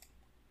 attack.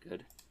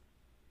 Good.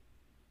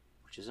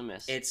 Which is a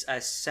miss. It's a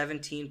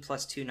 17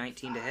 plus 2,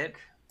 19 to hit.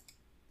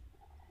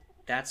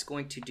 That's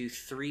going to do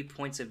 3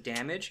 points of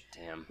damage,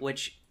 Damn.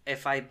 which,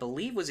 if I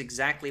believe, was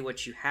exactly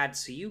what you had.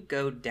 So you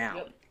go down.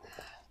 Yep.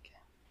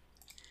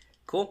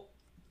 Cool.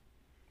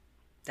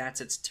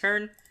 That's its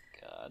turn.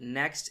 God.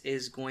 Next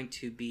is going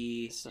to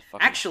be... This is a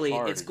fucking Actually,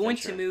 hard it's going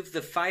adventure. to move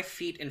the 5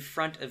 feet in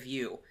front of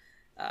you,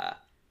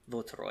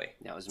 Voltoroy.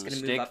 That was a It's gonna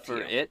move mistake up to for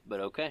you. it, but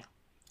okay.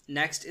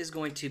 Next is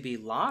going to be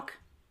Locke.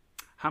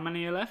 How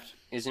many are left?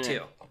 Isn't 2.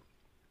 it?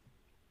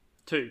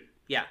 2.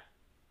 Yeah.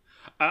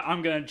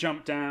 I'm gonna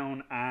jump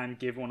down and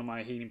give one of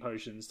my healing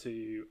potions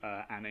to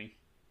Annie.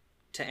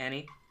 To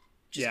Annie.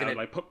 Just Yeah, gonna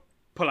like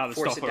pull out the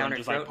force it stopper down and her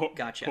just like throat?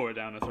 Gotcha. pour it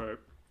down her throat.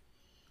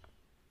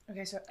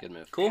 Okay, so Good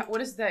move. Cool.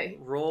 what is that?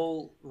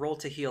 Roll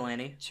to heal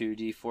Annie.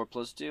 2d4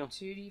 plus 2.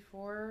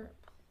 2d4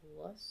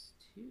 plus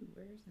 2.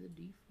 Where's the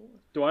d4?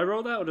 Do I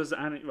roll that or does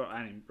Annie? Well,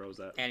 Annie rolls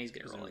that. Annie's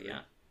gonna roll it,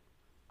 yeah.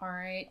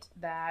 Alright,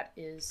 that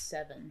is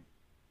 7.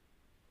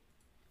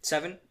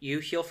 7. You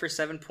heal for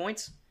 7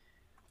 points.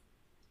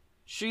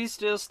 She's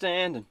still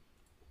standing.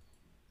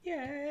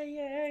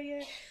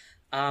 Yeah.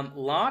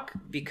 Locke,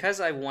 because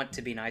I want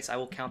to be nice, I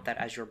will count that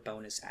as your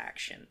bonus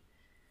action.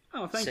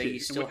 Oh, thank so you. you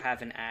still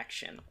have an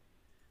action.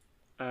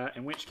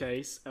 In which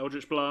case,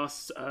 Eldritch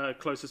Blast,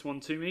 closest one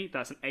to me.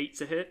 That's an 8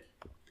 to hit,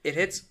 It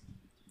hits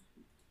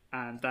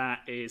and that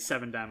is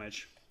 7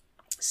 damage.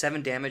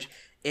 7 damage.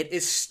 It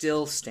is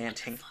still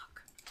standing.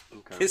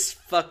 Okay. This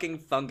fucking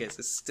fungus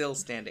is still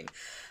standing.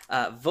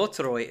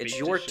 Voltoroy, it's Beat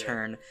your to shit.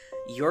 turn.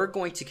 You're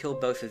going to kill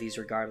both of these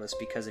regardless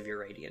because of your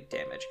radiant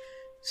damage.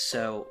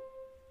 So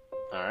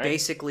Alright.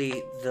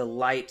 basically, the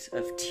light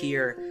of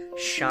Tyr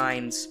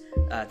shines,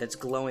 that's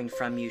glowing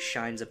from you,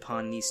 shines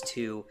upon these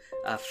 2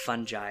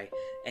 fungi,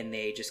 and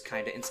they just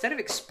kind of, instead of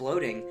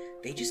exploding,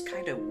 they just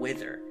kind of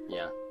wither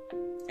Yeah.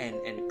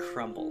 and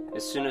crumble.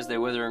 As soon as they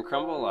wither and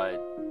crumble, I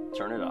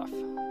turn it off.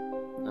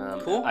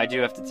 Cool. I do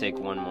have to take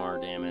 1 more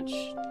damage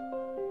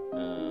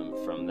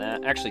from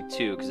that. Actually,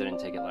 2, because I didn't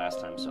take it last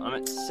time. So I'm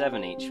at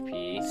 7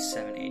 HP.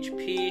 7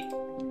 HP.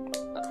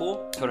 Cool.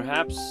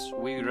 Perhaps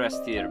we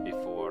rest here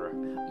before.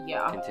 Ah.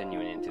 Yeah.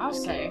 continuing into Continuing into I'll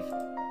this say.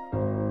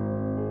 cave.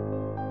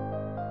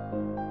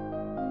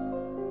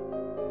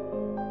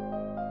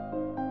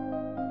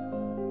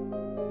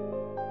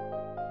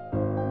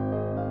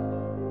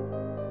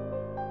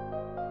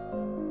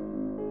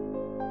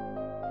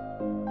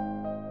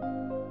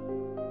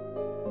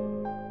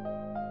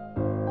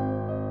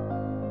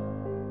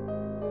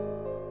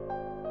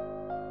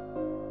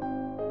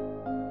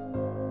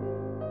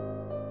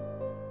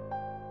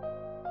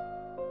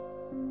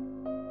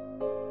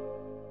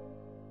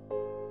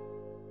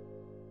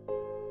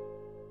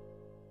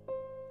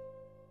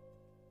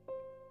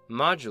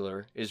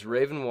 Modular is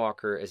Raven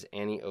Walker as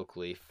Annie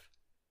Oakleaf,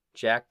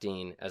 Jack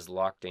Dean as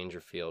Locke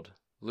Dangerfield,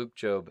 Luke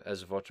Job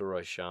as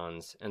Votoroy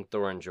Shans, and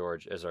Thorin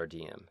George as our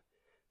DM.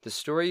 The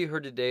story you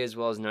heard today, as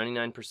well as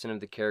 99% of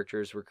the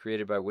characters, were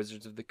created by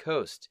Wizards of the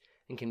Coast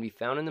and can be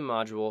found in the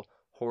module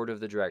Hoard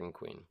of the Dragon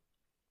Queen.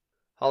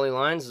 Holly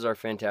Lyons is our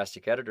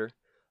fantastic editor.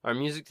 Our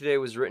music today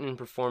was written and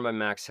performed by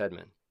Max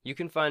Hedman. You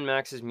can find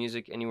Max's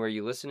music anywhere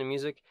you listen to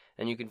music,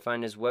 and you can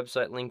find his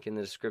website link in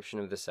the description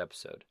of this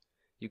episode.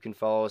 You can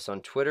follow us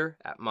on Twitter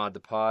at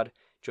ModThePod,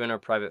 join our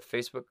private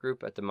Facebook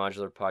group at the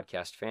Modular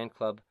Podcast Fan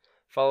Club,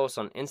 follow us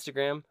on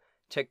Instagram,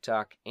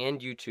 TikTok,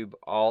 and YouTube,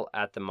 all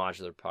at the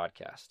Modular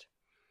Podcast.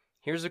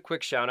 Here's a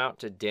quick shout out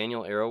to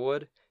Daniel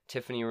Arrowwood,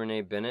 Tiffany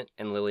Renee Bennett,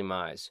 and Lily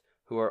Mize,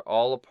 who are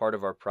all a part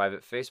of our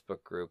private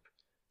Facebook group,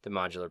 the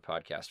Modular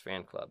Podcast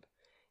Fan Club.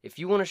 If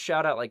you want a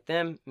shout out like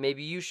them,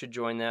 maybe you should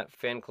join that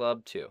fan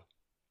club too.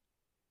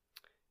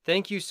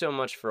 Thank you so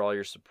much for all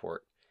your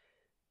support.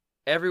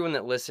 Everyone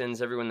that listens,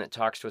 everyone that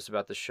talks to us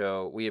about the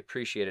show, we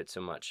appreciate it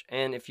so much.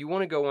 And if you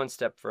want to go one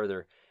step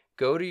further,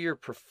 go to your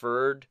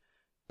preferred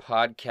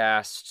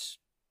podcast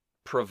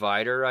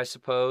provider, I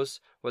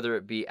suppose, whether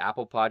it be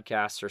Apple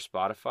Podcasts or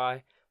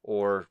Spotify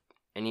or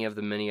any of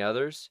the many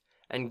others,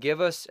 and give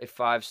us a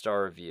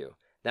 5-star review.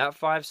 That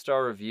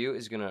 5-star review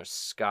is going to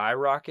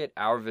skyrocket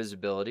our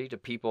visibility to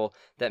people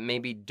that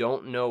maybe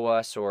don't know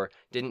us or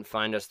didn't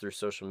find us through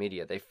social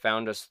media. They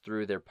found us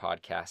through their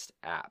podcast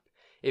app.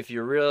 If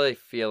you're really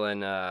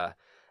feeling, a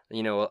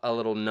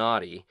little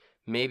naughty,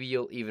 maybe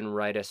you'll even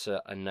write us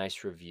a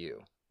nice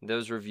review.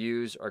 Those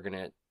reviews are going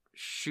to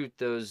shoot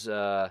those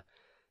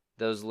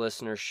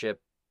listenership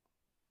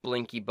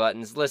blinky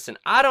buttons. Listen,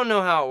 I don't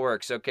know how it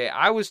works, okay?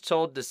 I was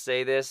told to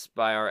say this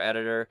by our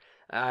editor.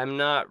 I'm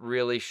not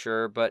really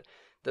sure, but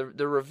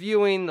the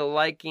reviewing, the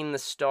liking, the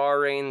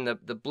starring, the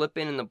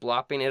blipping and the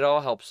blopping, it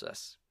all helps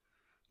us.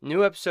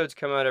 New episodes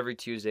come out every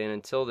Tuesday, and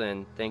until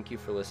then, thank you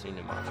for listening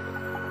to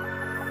Modular.